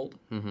world,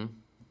 Mm-hmm.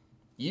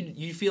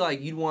 you feel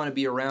like you'd want to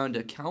be around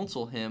to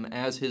counsel him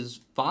as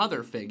his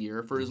father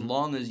figure for as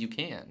long as you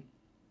can.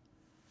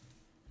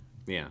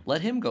 Yeah.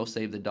 Let him go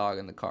save the dog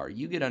in the car.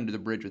 You get under the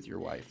bridge with your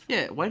wife.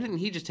 Yeah. Why didn't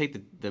he just take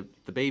the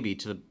baby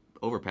to the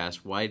overpass?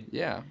 Why?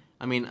 Yeah.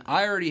 I mean,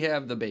 I already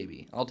have the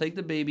baby. I'll take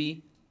the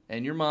baby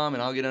and your mom,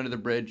 and I'll get under the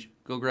bridge.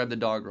 Go grab the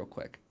dog real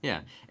quick.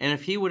 yeah. And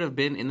if he would have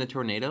been in the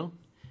tornado,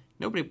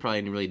 nobody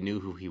probably really knew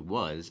who he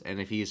was.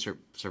 And if he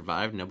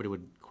survived, nobody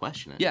would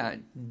question it. Yeah,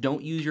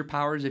 don't use your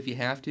powers if you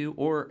have to,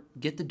 or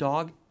get the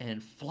dog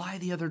and fly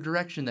the other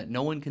direction that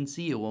no one can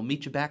see you. We'll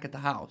meet you back at the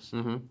house.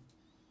 Mm-hmm.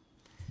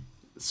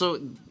 So,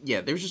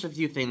 yeah, there's just a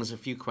few things, a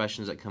few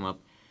questions that come up.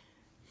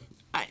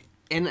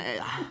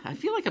 I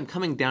feel like I'm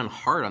coming down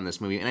hard on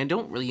this movie, and I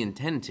don't really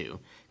intend to,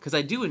 because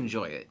I do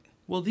enjoy it.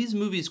 Well, these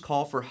movies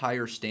call for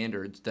higher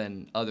standards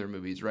than other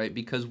movies, right?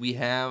 Because we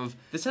have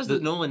This has the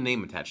Nolan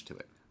name attached to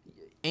it.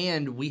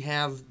 and we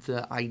have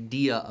the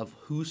idea of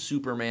who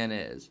Superman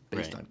is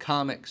based Right. on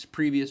comics,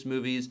 previous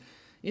movies.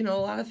 A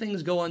lot of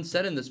things go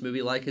unsaid in this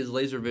movie, like his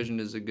laser vision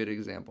is a good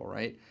example,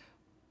 right?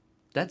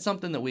 That's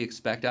something that we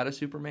expect out of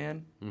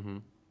Superman. Mm-hmm.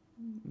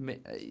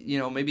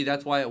 Maybe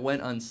that's why it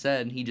went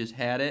unsaid and he just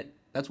had it.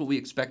 That's what we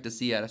expect to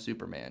see out of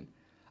Superman.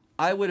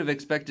 I would have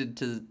expected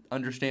to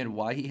understand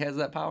why he has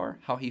that power,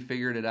 how he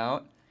figured it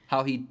out,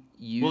 how he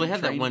used. Well, they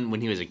had that one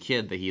when he was a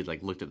kid that he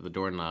looked at the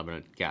doorknob and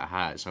it got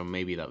hot. So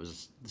maybe that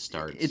was the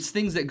start. It's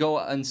things that go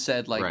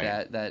unsaid like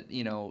Right. that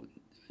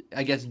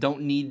I guess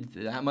don't need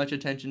that much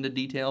attention to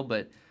detail,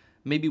 but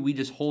maybe we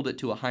just hold it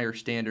to a higher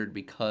standard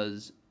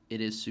because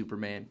it is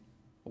Superman,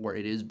 or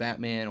it is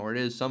Batman, or it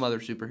is some other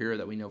superhero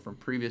that we know from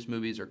previous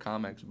movies or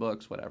comics,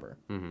 books, whatever.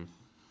 Mm-hmm.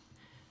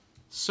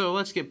 So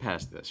let's get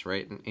past this,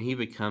 right? And he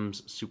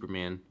becomes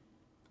Superman.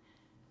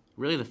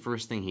 Really, the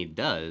first thing he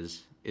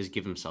does is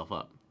give himself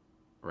up,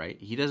 right?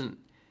 He doesn't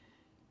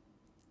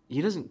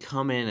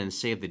come in and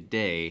save the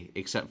day,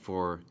 except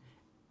for,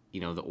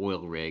 the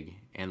oil rig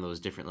and those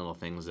different little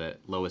things that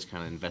Lois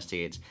kind of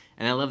investigates.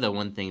 And I love that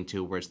one thing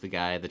too, where it's the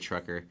guy, the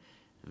trucker,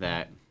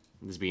 that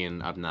is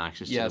being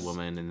obnoxious to Yes. the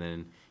woman, and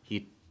then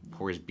he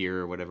pours beer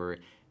or whatever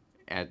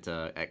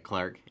at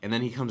Clark, and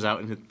then he comes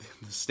out and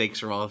the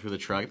stakes are all through the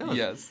truck. That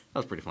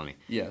was pretty funny.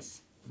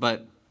 Yes.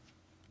 But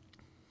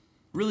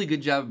Really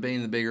good job of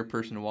being the bigger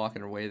person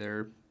walking away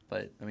there,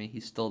 but I mean,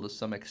 he's still to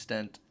some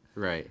extent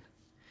right.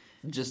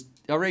 just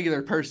a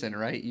regular person,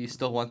 right? You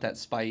still want that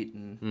spite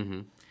and Mm-hmm.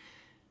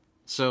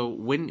 So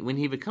when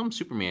he becomes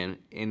Superman,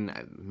 and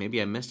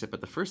maybe I missed it, but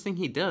the first thing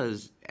he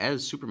does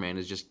as Superman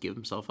is just give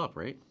himself up,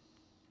 right?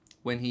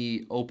 when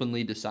he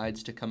openly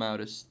decides to come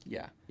out as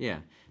Yeah,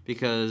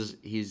 because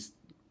he's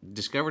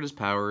discovered his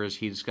powers.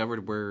 He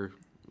discovered where,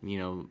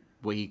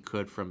 what he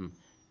could from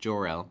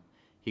Jor-El.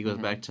 He goes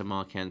back to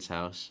Ma Kent's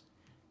house,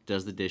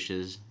 does the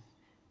dishes,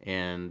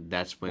 and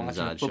that's when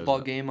watching Zod a football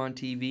shows up. game on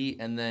TV,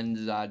 and then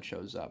Zod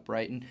shows up,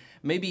 right? And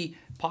maybe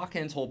Pa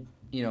Kent's whole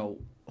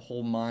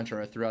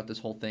mantra throughout this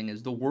whole thing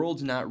is the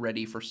world's not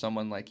ready for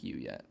someone like you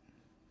yet.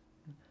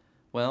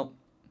 Well,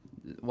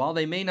 while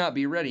they may not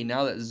be ready,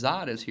 now that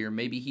Zod is here,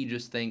 maybe he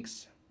just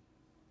thinks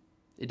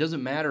it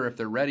doesn't matter if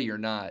they're ready or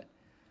not.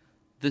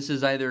 This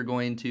is either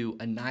going to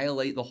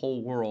annihilate the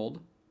whole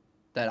world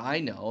that I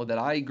know, that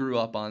I grew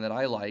up on, that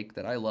I like,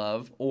 that I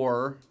love,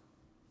 or,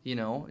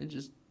 it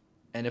just,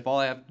 and if all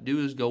I have to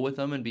do is go with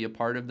them and be a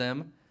part of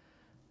them,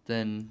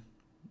 then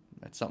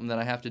that's something that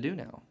I have to do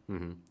now.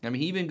 Mm-hmm. I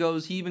mean, he even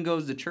goes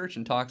to church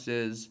and talks to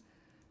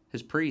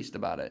his priest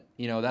about it.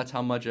 That's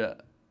how much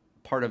a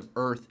part of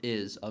earth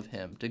is of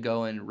him, to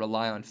go and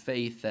rely on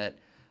faith that,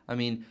 I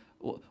mean,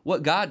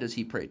 what God does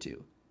he pray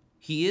to?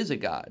 He is a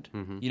God.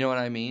 Mm-hmm. You know what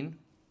I mean?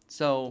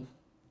 So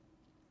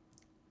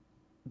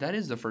that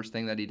is the first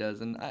thing that he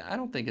does, and I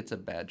don't think it's a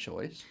bad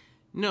choice.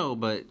 No,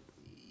 but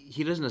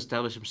he doesn't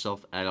establish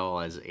himself at all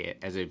as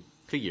a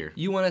figure.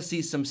 You want to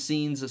see some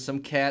scenes of some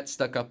cat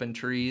stuck up in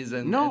trees,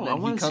 and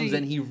then he comes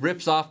in, he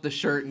rips off the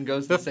shirt and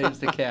goes and saves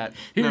the cat.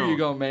 Here you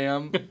go,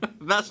 ma'am.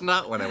 That's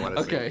not what I want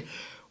to see. Okay.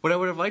 What I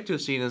would have liked to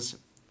have seen is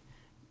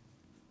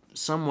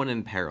someone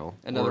in peril.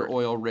 Another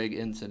oil rig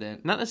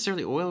incident. Not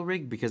necessarily oil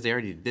rig, because they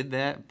already did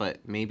that,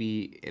 but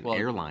maybe an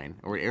airline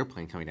or an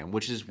airplane coming down,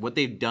 which is what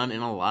they've done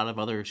in a lot of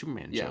other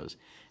Superman shows.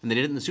 And they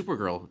did it in the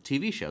Supergirl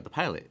TV show, the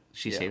pilot.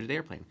 She saved the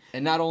airplane.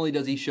 And not only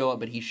does he show up,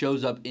 but he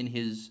shows up in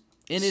his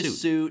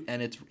suit,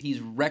 and he's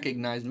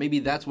recognized. Maybe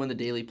that's when the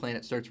Daily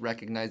Planet starts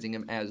recognizing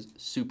him as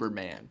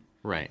Superman.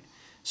 Right.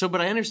 So,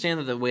 but I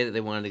understand the way that they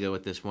wanted to go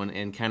with this one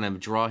and kind of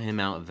draw him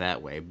out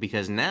that way,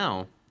 because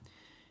now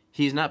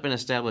he's not been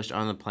established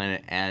on the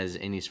planet as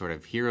any sort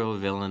of hero,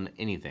 villain,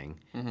 anything.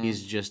 Mm-hmm.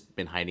 He's just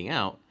been hiding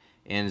out.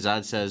 And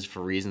Zod says,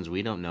 for reasons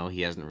we don't know,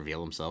 he hasn't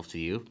revealed himself to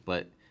you,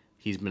 but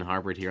he's been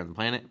harbored here on the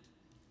planet.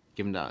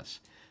 Give him to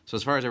us. So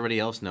as far as everybody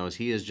else knows,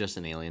 he is just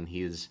an alien.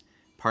 He is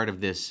part of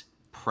this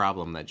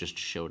problem that just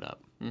showed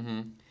up.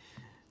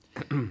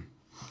 Mm-hmm.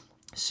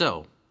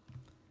 So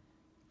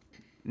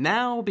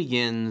now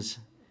begins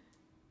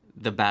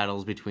the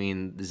battles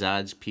between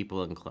Zod's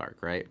people and Clark,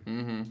 right?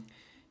 Mm-hmm.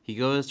 He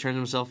goes, turns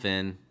himself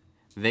in.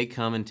 They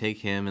come and take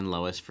him and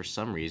Lois for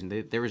some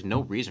reason. There was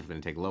no reason for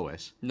them to take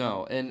Lois.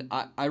 No, and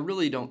I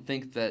really don't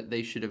think that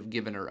they should have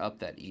given her up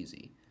that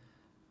easy.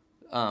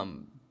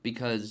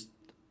 Because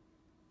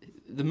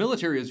the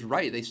military is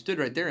right. They stood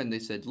right there and they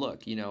said,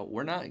 look,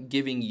 we're not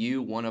giving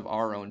you one of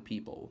our own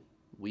people.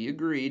 We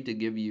agreed to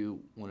give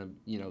you one of,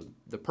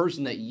 the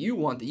person that you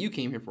want, that you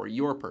came here for,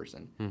 your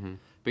person. Mm-hmm.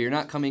 But you're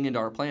not coming into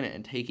our planet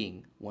and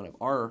taking one of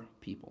our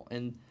people.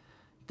 And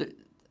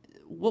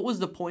what was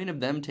the point of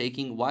them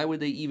taking? Why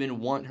would they even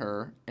want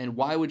her? And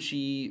why would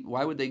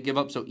they give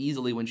up so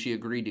easily when she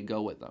agreed to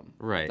go with them?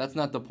 Right. That's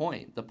not the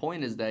point. The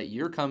point is that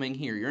you're coming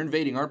here, you're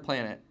invading our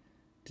planet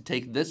to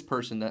take this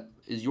person that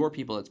is your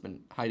people that's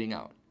been hiding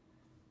out.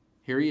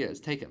 Here he is.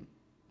 Take him.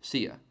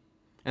 See ya.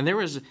 And there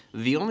was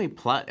the only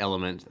plot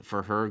element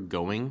for her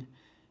going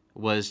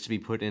was to be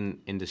put in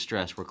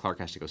distress where Clark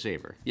has to go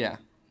save her. Yeah.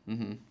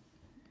 Mm-hmm.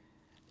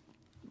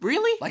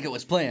 Really? Like it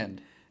was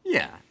planned.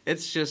 Yeah.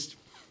 It's just,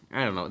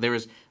 I don't know. There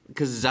was,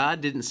 because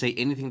Zod didn't say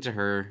anything to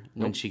her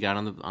when she got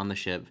on the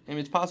ship. I mean,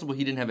 it's possible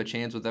he didn't have a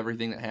chance with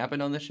everything that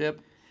happened on the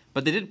ship.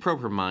 But they did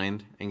probe her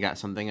mind and got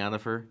something out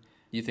of her.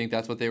 You think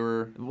that's what they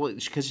were? Well,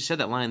 because she said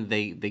that line,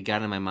 they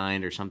got in my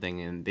mind or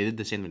something, and they did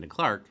the same thing to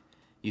Clark.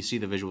 You see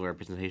the visual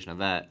representation of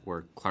that,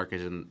 where Clark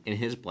is in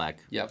his black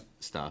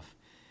stuff,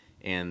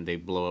 and they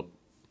but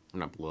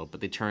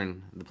they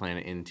turn the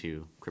planet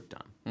into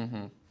Krypton.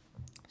 Mm-hmm.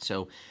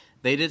 So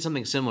they did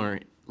something similar.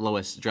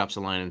 Lois drops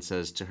a line and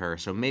says to her,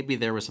 so maybe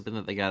there was something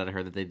that they got out of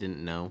her that they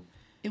didn't know.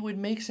 It would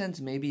make sense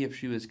maybe if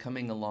she was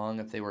coming along,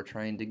 if they were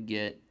trying to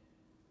get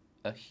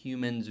a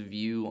human's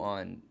view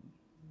on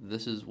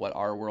this is what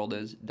our world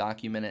is,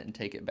 document it and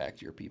take it back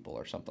to your people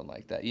or something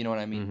like that. You know what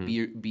I mean?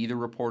 Mm-hmm. Be the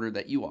reporter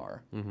that you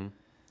are. Mm-hmm.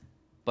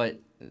 But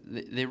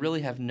they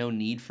really have no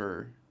need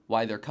for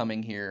why they're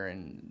coming here,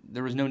 and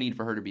there was no need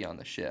for her to be on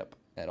the ship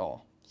at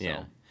all. So.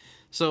 Yeah.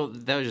 So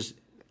that was just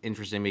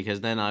interesting,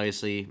 because then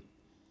obviously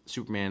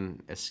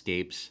Superman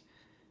escapes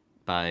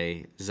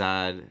by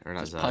Zod, or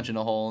not just Zod. punching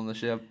a hole in the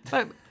ship.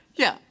 But,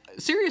 yeah,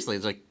 seriously,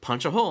 it's like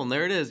punch a hole and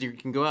there it is. You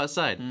can go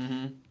outside.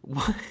 Mm-hmm.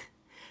 What?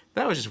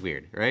 That was just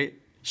weird, right?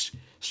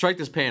 Strike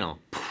this panel.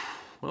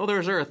 Well,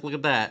 there's Earth. Look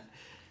at that.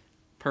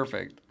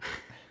 Perfect.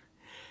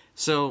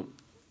 So,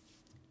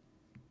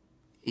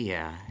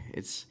 yeah,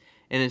 it's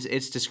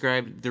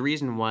described. The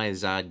reason why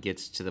Zod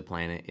gets to the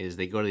planet is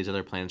they go to these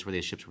other planets where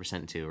these ships were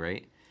sent to,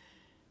 right?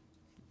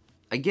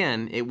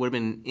 Again, it would have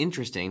been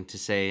interesting to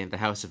say the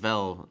House of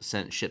El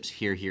sent ships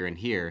here, here, and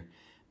here,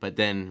 but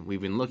then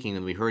we've been looking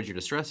and we heard your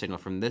distress signal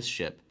from this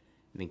ship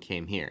and then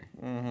came here.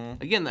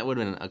 Mm-hmm. Again, that would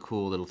have been a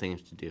cool little thing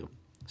to do.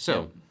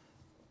 So,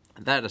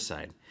 that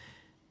aside,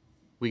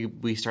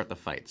 we start the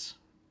fights,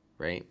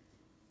 right?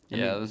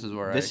 Yeah, this is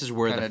where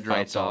the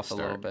fights all start.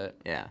 A little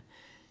bit. Yeah,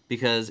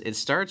 because it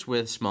starts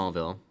with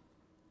Smallville,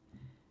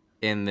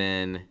 and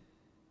then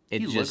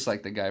he looks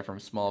like the guy from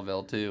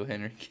Smallville too,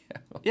 Henry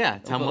Cavill. Yeah,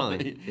 Tom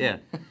Welling. Yeah.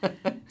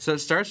 So it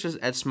starts just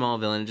at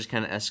Smallville, and it just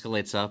kind of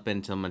escalates up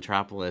into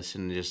Metropolis,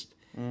 and just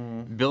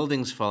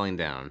buildings falling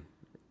down,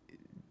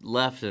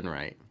 left and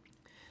right.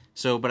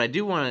 So, but I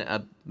do want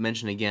to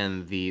mention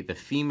again the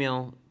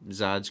female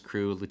Zod's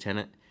crew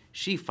lieutenant.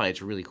 She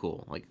fights really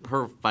cool. Like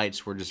her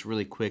fights were just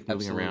really quick,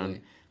 moving around.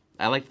 Absolutely.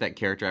 I liked that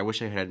character. I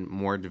wish I had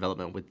more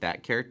development with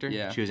that character.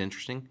 Yeah. She was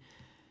interesting.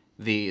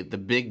 The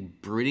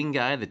big brooding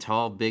guy, the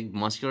tall, big,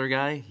 muscular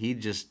guy, he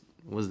just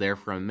was there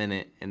for a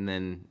minute and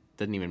then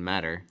didn't even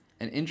matter.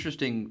 An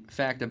interesting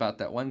fact about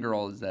that one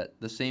girl is that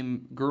the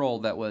same girl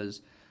that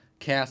was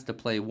cast to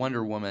play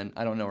Wonder Woman,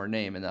 I don't know her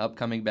name, in the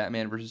upcoming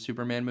Batman vs.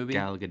 Superman movie,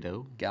 Gal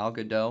Gadot. Gal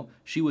Gadot,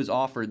 she was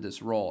offered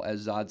this role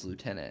as Zod's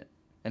lieutenant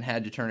and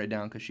had to turn it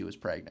down because she was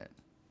pregnant.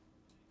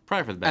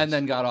 Probably for the best. And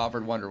then got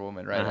offered Wonder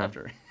Woman right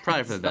after.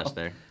 Probably for the So, best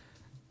there.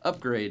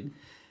 Upgrade.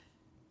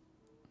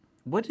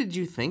 What did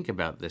you think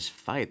about this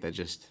fight that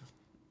just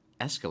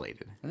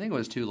escalated? I think it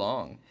was too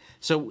long.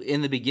 So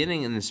in the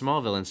beginning, in the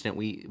Smallville incident,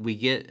 we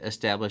get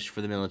established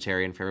for the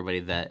military and for everybody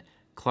that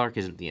Clark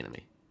isn't the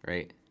enemy,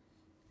 right?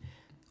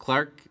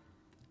 Clark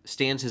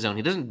stands his own.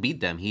 He doesn't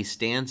beat them. He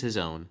stands his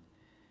own,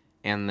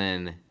 and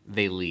then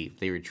they leave.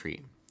 They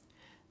retreat.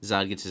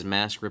 Zod gets his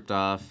mask ripped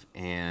off,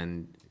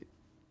 and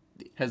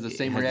Has the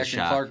same has the reaction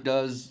shock. Clark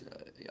does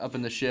up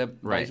in the ship,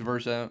 Right. vice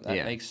versa. That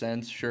Yeah. makes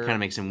sense, sure. kind of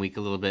makes him weak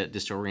a little bit,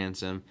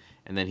 disorients him,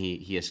 and then he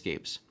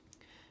escapes.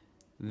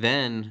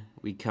 Then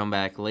we come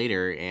back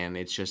later, and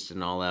it's just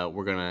an all-out,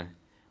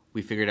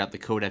 we figured out the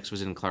Codex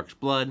was in Clark's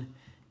blood,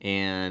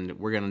 and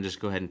we're going to just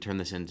go ahead and turn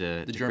this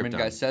into The German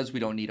guy said we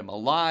don't need him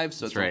alive,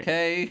 so it's right.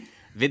 okay.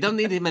 We don't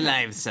need him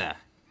alive, sir.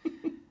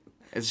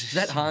 It's Is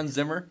that Hans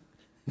Zimmer?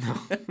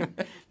 That would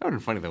have been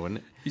funny, though, wouldn't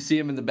it? You see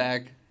him in the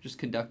back just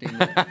conducting.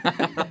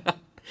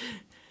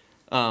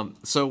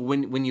 So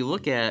when you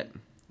look at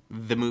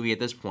the movie at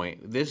this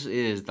point, this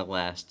is the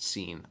last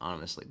scene,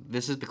 honestly.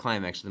 This is the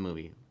climax of the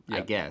movie, I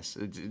Yep. guess.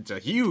 It's a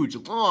huge,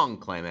 long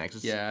climax.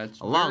 It's Yeah, it's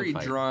a long very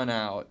fight. drawn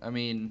out. I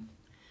mean,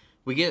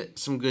 We get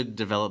some good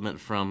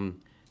development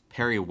from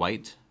Perry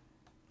White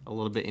a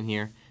little bit in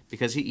here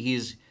because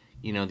he's,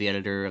 the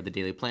editor of the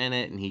Daily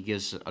Planet, and he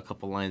gives a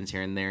couple lines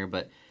here and there,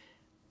 but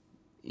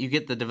you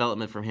get the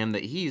development from him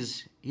that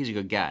he's a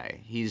good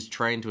guy. He's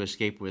trying to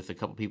escape with a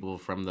couple people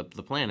from the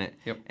planet,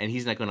 Yep. and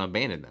he's not going to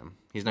abandon them.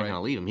 He's not Right. going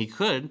to leave them. He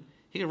could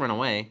run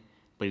away,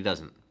 but he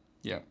doesn't.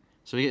 yeah.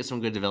 So we get some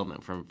good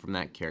development from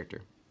that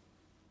character.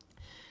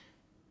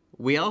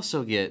 We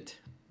also get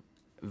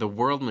the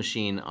World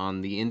Machine on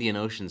the Indian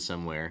Ocean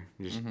somewhere,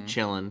 just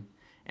chilling.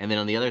 And then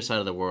on the other side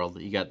of the world,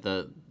 you got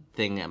the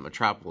thing at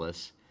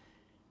Metropolis.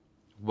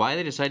 Why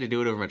they decided to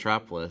do it over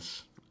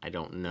Metropolis, I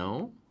don't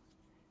know.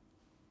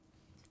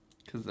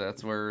 Because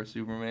that's where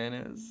Superman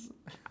is.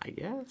 I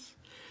guess.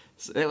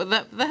 So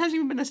that hasn't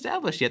even been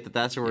established yet that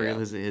that's where Yeah.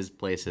 his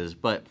place is.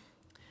 But,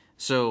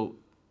 so,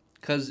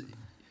 Because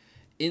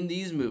in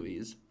these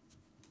movies,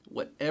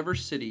 whatever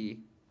city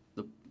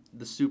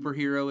the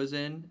superhero is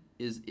in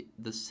is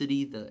the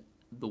city that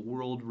the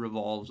world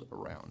revolves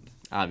around.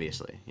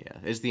 obviously, yeah.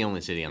 It's the only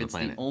city on It's the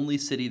planet. the only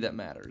city that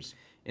matters.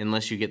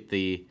 Unless you get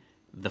the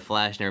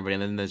Flash and everybody,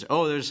 and then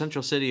there's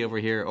Central City over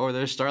here, or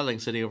there's Starling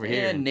City over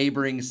here. And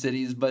neighboring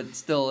cities, but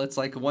still, it's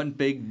like one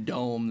big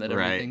dome that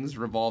Right. everything's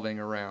revolving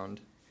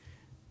around.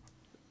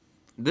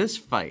 This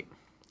fight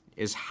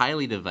is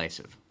highly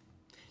divisive.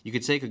 You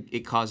could say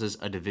it causes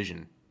a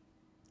division.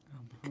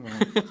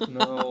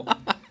 No.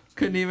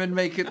 Couldn't even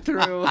make it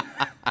through.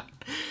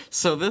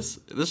 So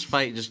this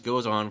fight just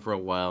goes on for a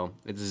while.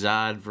 It's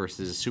Zod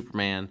versus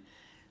Superman.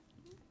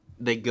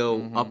 They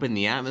go up in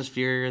the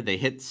atmosphere. They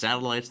hit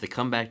satellites. They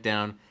come back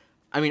down.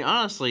 I mean,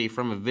 honestly,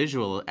 from a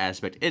visual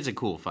aspect, it's a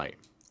cool fight.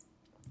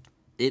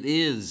 It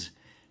is,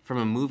 from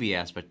a movie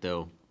aspect,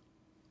 though,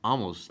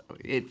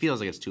 it feels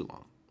like it's too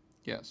long.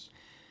 Yes.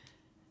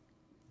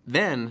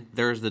 Then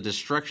there's the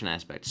destruction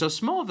aspect. So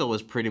Smallville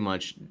was pretty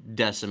much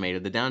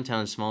decimated. The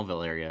downtown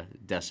Smallville area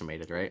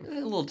decimated, right?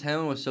 That little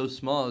town was so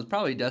small, it was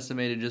probably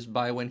decimated just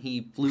by when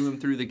he flew him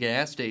through the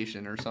gas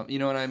station or something. You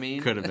know what I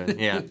mean? Could have been,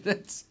 yeah.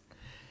 That's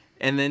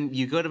And then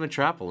you go to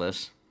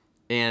Metropolis,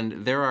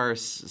 and there are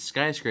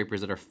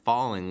skyscrapers that are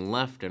falling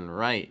left and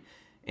right.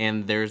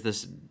 And there's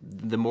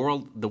the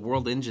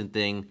world engine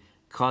thing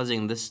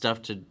causing this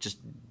stuff to just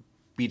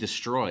be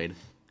destroyed.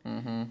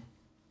 Mm-hmm.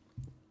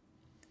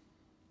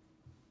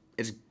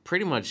 It's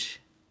pretty much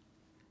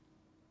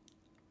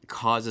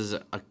causes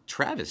a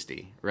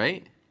travesty,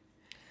 right?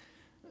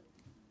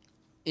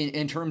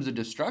 In terms of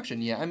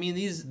destruction, yeah. I mean,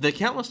 The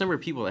countless number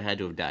of people that had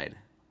to have died.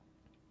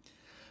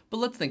 But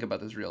let's think about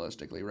this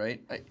realistically,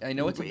 right? I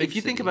know it's a big If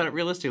you think city. about it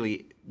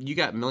realistically, you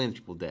got millions of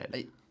people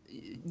dead.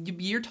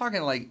 You're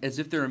talking like as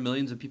if there are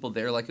millions of people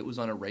there like it was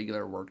on a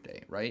regular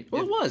workday, right?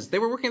 Well, it was. They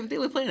were working at the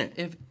Daily Planet.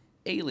 If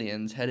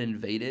aliens had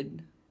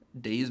invaded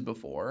days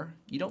before,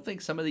 you don't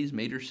think some of these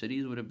major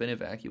cities would have been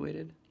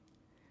evacuated?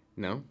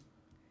 No.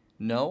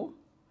 No?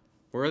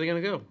 Where are they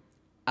going to go?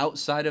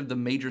 Outside of the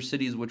major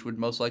cities, which would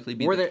most likely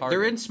be Where the they're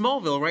target. in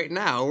Smallville right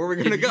now. Where are we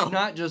going to Did go? you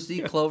not just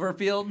see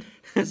Cloverfield?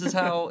 This is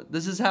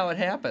how it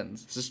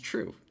happens. This is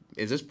true.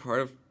 Is this part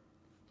of...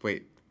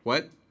 Wait,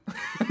 what?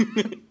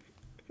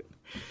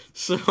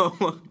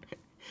 So...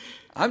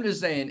 I'm just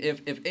saying,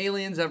 if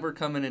aliens ever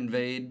come and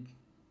invade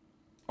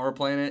our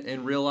planet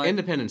in real life.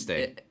 Independence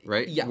Day,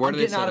 right? Yeah, Where I'm do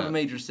they getting set out of up? a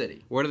major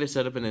city. Where do they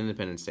set up in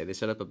Independence Day? They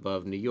set up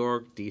above New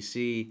York,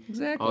 D.C.,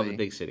 Exactly. all the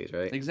big cities,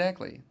 right?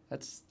 Exactly.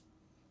 That's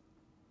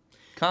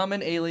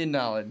common alien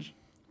knowledge.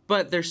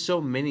 But there's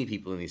so many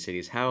people in these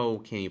cities. How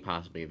can you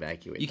possibly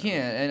evacuate You them?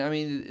 can't, and I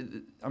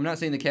mean, I'm not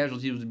saying the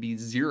casualties would be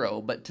zero,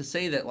 but to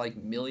say that like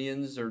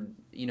millions or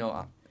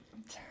a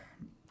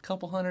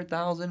couple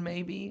 100,000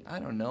 maybe, I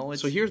don't know.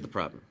 It's So here's the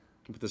problem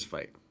with this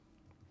fight.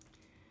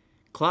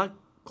 Clark.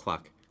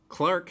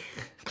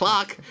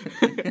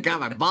 God,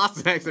 my boss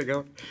is actually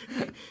going.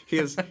 He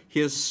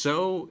is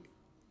so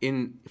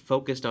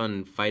focused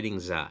on fighting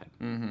Zod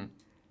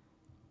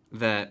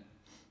that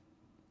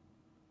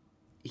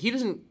he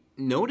doesn't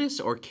notice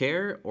or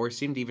care or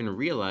seem to even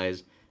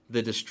realize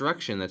the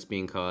destruction that's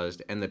being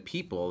caused and the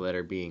people that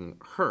are being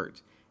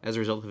hurt as a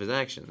result of his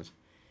actions.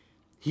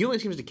 He only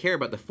seems to care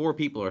about the 4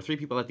 people or 3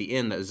 people at the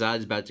end that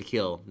Zod's about to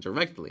kill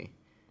directly.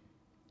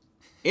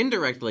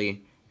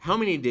 Indirectly, how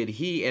many did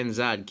he and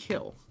Zod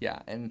kill?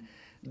 Yeah, and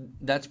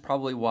that's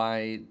probably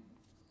why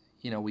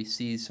we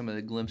see some of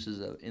the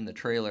glimpses in the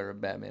trailer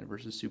of Batman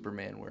versus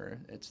Superman, where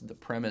it's the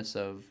premise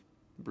of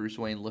Bruce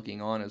Wayne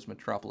looking on as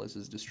Metropolis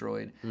is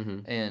destroyed,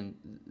 and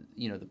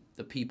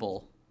the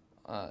people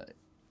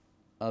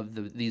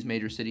of these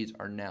major cities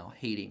are now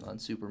hating on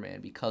Superman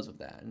because of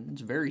that, and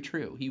it's very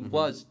true. He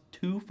was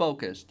too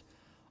focused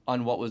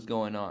on what was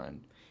going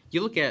on.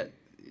 You look at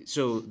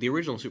the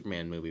original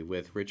Superman movie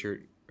with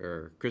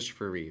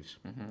Christopher Reeves,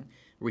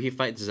 where he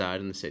fights Zod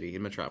in the city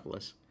in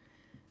Metropolis.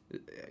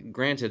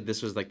 Granted,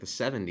 this was like the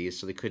 70s,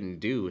 so they couldn't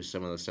do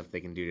some of the stuff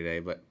they can do today,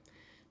 but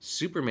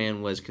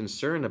Superman was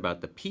concerned about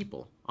the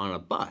people on a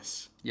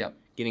bus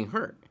getting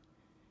hurt.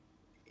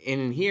 And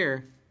in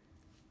here,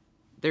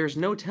 there's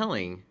no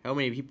telling how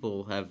many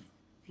people have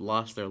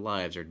lost their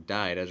lives or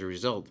died as a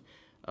result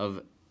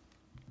of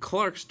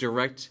Clark's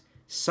direct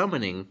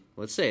summoning.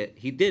 Let's say it,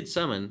 he did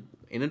summon,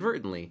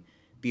 inadvertently,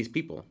 these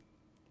people.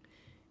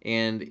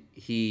 And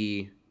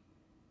he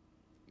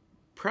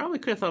probably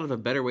could have thought of a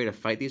better way to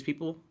fight these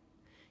people.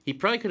 He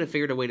probably could have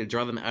figured a way to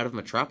draw them out of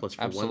Metropolis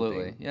for one thing.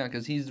 Absolutely, yeah,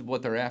 because he's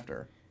what they're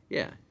after.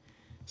 Yeah.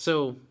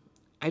 So,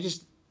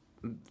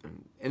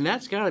 and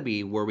that's got to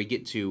be where we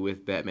get to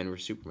with Batman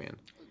vs. Superman.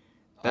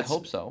 I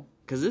hope so.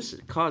 Because this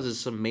causes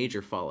some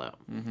major fallout.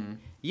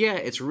 Yeah,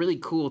 it's really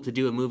cool to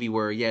do a movie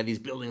where, these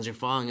buildings are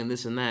falling and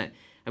this and that.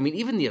 I mean,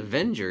 even the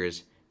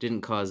Avengers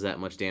didn't cause that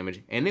much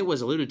damage. And it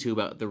was alluded to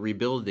about the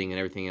rebuilding and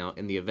everything else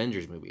in the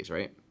Avengers movies,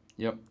 right?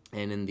 Yep.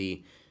 And in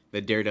the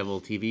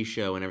Daredevil TV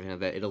show and everything like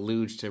that, it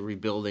alludes to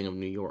rebuilding of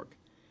New York.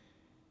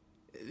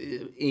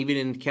 Even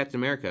in Captain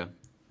America,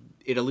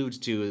 it alludes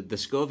to the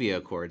Sokovia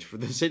Accords for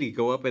the city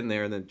go up in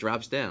there and then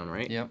drops down,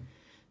 right? Yep.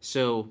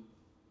 So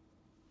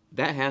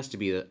that has to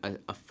be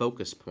a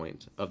focus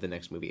point of the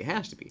next movie. It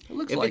has to be. It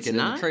looks like it in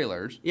the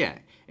trailers. Yeah.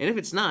 And if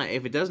it's not,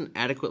 if it doesn't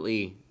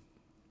adequately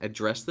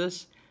address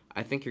this,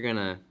 I think you're going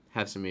to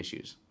have some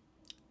issues.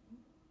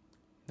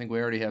 I think we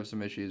already have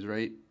some issues,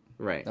 right?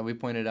 Right. That we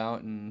pointed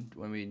out, and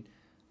a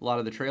lot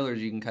of the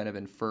trailers, you can kind of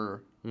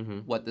infer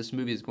what this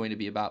movie is going to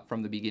be about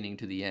from the beginning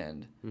to the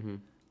end.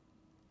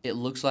 It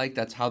looks like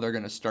that's how they're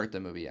going to start the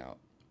movie out.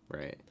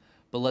 Right.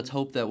 But let's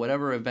hope that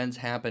whatever events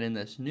happen in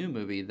this new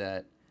movie,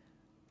 that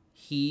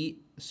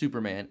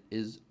Superman,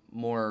 is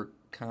more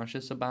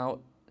conscious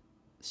about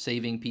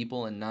saving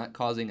people and not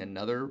causing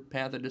another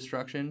path of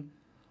destruction.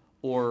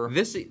 Or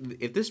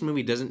if this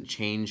movie doesn't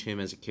change him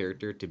as a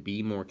character to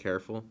be more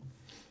careful,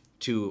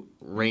 to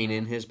rein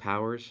in his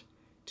powers,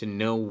 to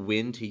know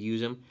when to use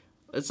them,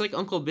 it's like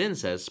Uncle Ben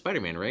says,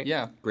 Spider-Man, right?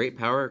 Yeah. Great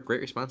power,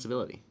 great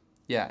responsibility.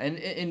 Yeah,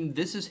 and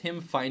this is him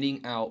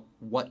finding out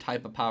what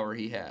type of power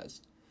he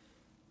has.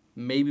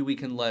 Maybe we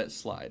can let it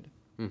slide.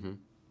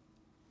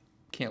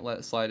 Can't let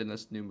it slide in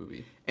this new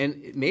movie.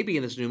 And maybe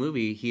in this new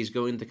movie, he's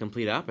going the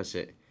complete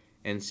opposite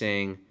and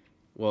saying,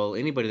 well,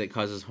 anybody that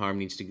causes harm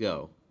needs to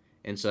go.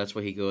 And so that's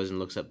why he goes and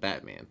looks up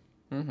Batman,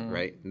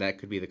 right? And that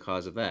could be the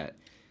cause of that,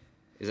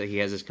 is that he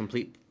has this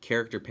complete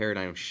character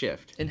paradigm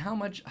shift. And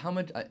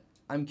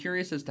I'm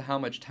curious as to how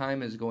much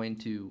time is going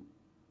to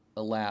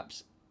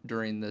elapse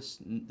during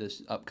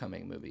this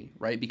upcoming movie,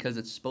 right? Because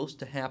it's supposed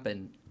to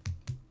happen,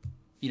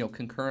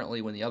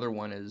 concurrently when the other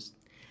one is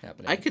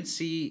happening. I could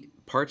see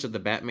parts of the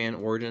Batman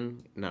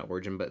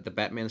but the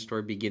Batman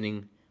story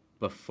beginning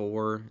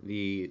before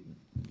the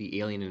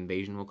alien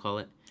invasion, we'll call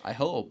it. I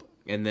hope.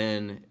 And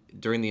then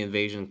during the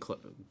invasion,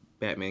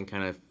 Batman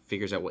kind of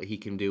figures out what he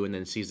can do and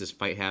then sees this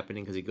fight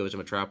happening because he goes to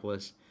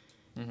Metropolis,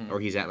 or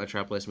he's at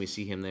Metropolis and we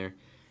see him there.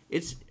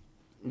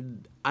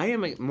 I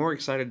am more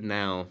excited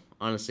now,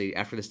 honestly,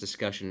 after this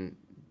discussion,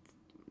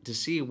 to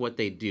see what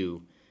they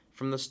do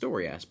from the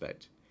story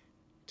aspect,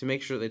 to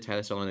make sure they tie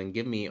this all in and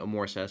give me a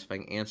more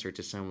satisfying answer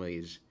to some of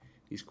these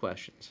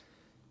questions.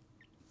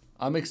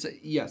 I'm excited.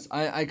 Yes,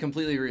 I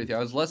completely agree with you. I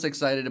was less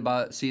excited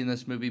about seeing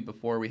this movie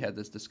before we had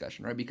this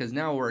discussion, right? Because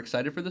now we're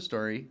excited for the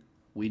story.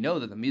 We know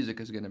that the music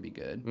is going to be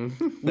good.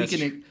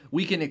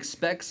 We can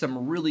expect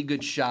some really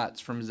good shots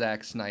from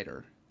Zack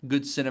Snyder.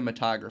 Good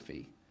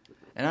cinematography.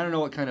 And I don't know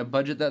what kind of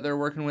budget that they're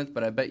working with,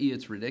 but I bet you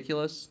it's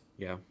ridiculous.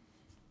 Yeah.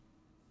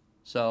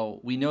 So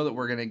we know that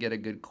we're going to get a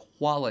good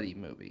quality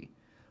movie.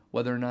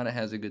 Whether or not it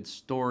has a good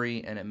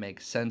story and it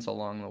makes sense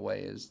along the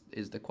way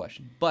is the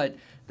question. But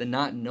the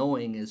not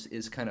knowing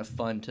is kind of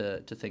fun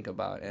to think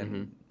about.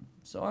 And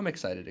so I'm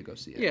excited to go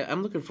see it. Yeah,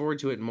 I'm looking forward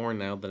to it more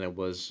now than I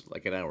was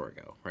like an hour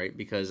ago, right?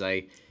 Because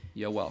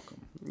You're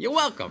welcome. You're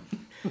welcome.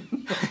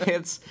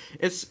 it's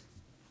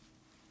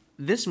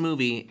this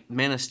movie,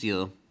 Man of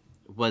Steel,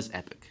 was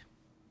epic.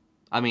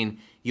 I mean,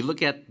 you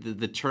look at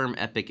the term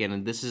epic,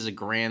 and this is a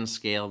grand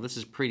scale. This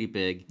is pretty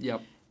big.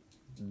 Yep.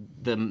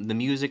 The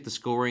music, the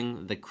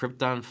scoring, the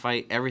Krypton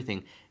fight,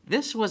 everything.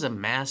 This was a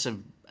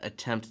massive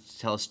attempt to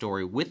tell a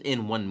story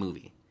within one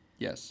movie.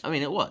 Yes. I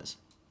mean, it was.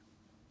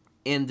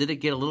 And did it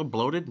get a little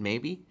bloated?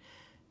 Maybe.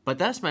 But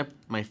that's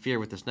my fear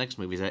with this next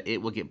movie, is that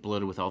it will get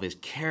bloated with all these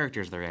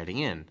characters they're adding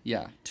in.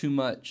 Yeah, too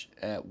much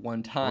at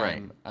one time.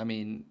 Right. I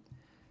mean,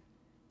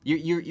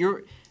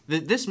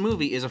 this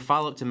movie is a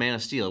follow-up to Man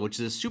of Steel, which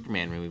is a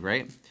Superman movie,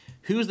 right?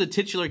 Who's the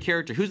titular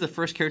character? Who's the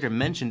first character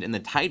mentioned in the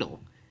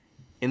title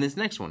in this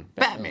next one?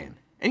 Batman.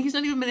 And he's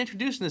not even been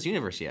introduced in this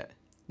universe yet.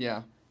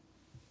 yeah.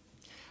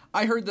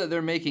 I heard that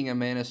they're making a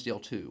Man of Steel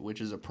 2, which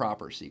is a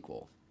proper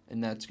sequel,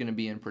 and that's going to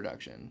be in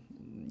production,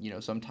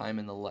 sometime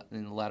in the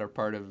latter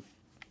part of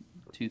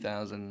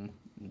 2000,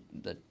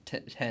 the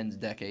 10s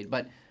decade.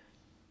 But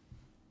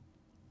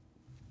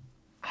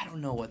I don't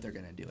know what they're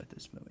going to do with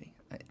this movie.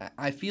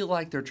 I feel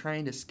like they're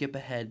trying to skip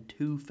ahead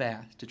too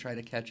fast to try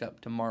to catch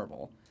up to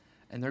Marvel,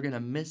 and they're going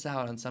to miss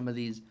out on some of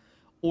these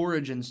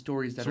origin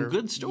stories that Some are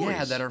good stories.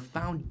 Yeah, that are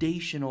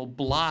foundational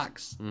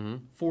blocks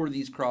for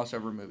these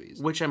crossover movies.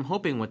 Which I'm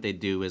hoping what they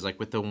do is, like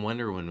with the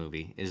Wonder Woman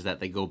movie, is that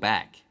they go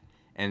back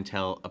and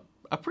tell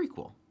a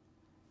prequel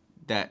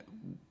that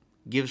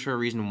gives her a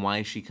reason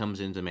why she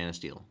comes into Man of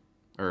Steel,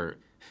 or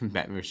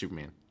Batman or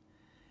Superman.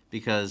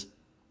 Because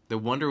the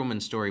Wonder Woman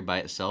story by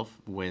itself,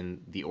 when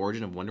the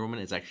origin of Wonder Woman,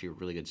 is actually a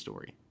really good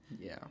story.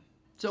 Yeah.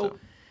 So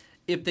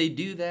if they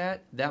do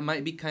that, that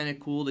might be kind of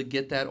cool to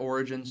get that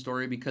origin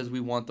story, because we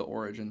want the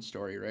origin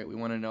story, right? We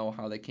want to know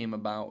how they came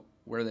about,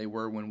 where they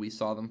were when we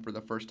saw them for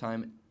the first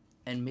time,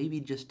 and maybe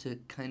just to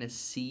kind of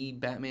see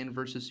Batman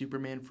versus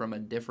Superman from a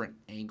different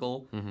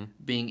angle,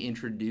 being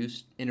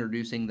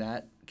introducing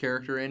that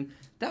character in.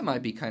 That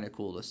might be kind of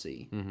cool to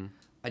see.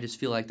 I just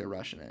feel like they're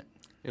rushing it.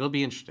 It'll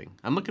be interesting.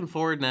 I'm looking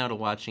forward now to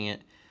watching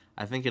it.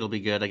 I think it'll be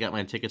good. I got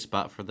my ticket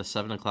spot for the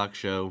 7 o'clock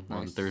show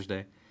on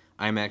Thursday.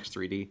 IMAX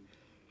 3D.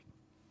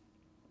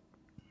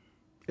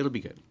 It'll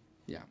be good.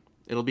 Yeah.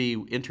 It'll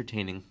be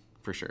entertaining,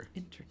 for sure.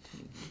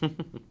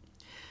 Entertaining.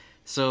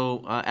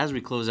 So, as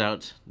we close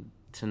out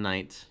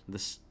tonight,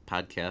 this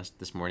podcast,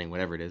 this morning,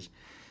 whatever it is,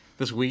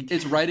 this week.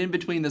 It's right in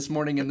between this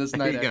morning and this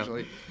night, There you go.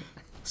 actually.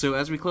 So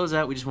as we close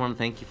out, we just want to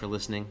thank you for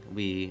listening.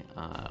 We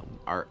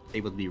are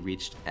able to be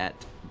reached at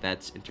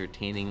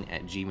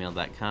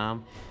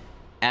that'sentertaining@gmail.com,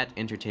 at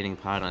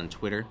entertainingpod on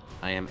Twitter.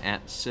 I am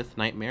at Sith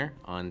Nightmare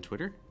on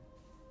Twitter.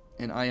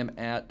 And I am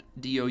at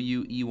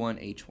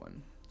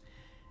DOUE1H1.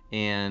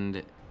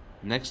 And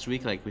next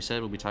week, like we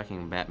said, we'll be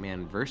talking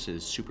Batman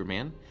versus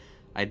Superman.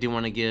 I do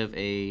want to give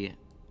a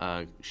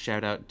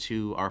shout out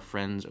to our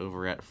friends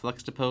over at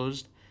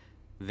Fluxtaposed.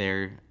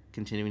 They're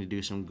continuing to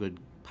do some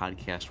good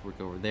podcast work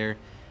over there.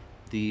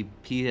 The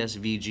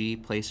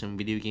PSVG Play Some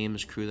Video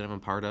Games crew that I'm a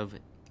part of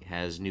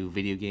has new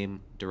video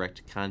game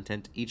direct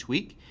content each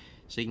week,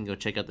 so you can go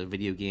check out the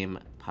video game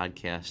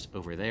podcast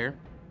over there.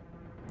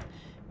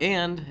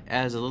 And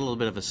as a little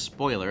bit of a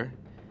spoiler,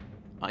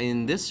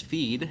 in this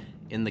feed,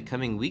 in the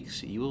coming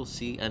weeks, you will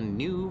see a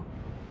new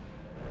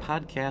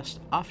podcast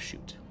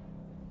offshoot.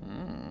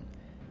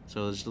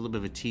 So there's a little bit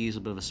of a tease, a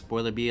little bit of a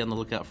spoiler. Be on the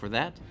lookout for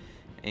that,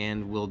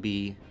 and we'll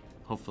be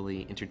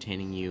hopefully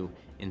entertaining you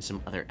in some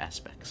other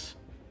aspects.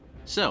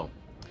 So,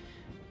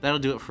 that'll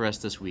do it for us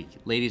this week.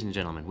 Ladies and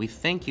gentlemen, we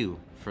thank you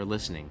for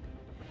listening,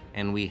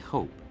 and we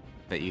hope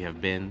that you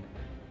have been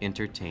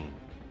entertained.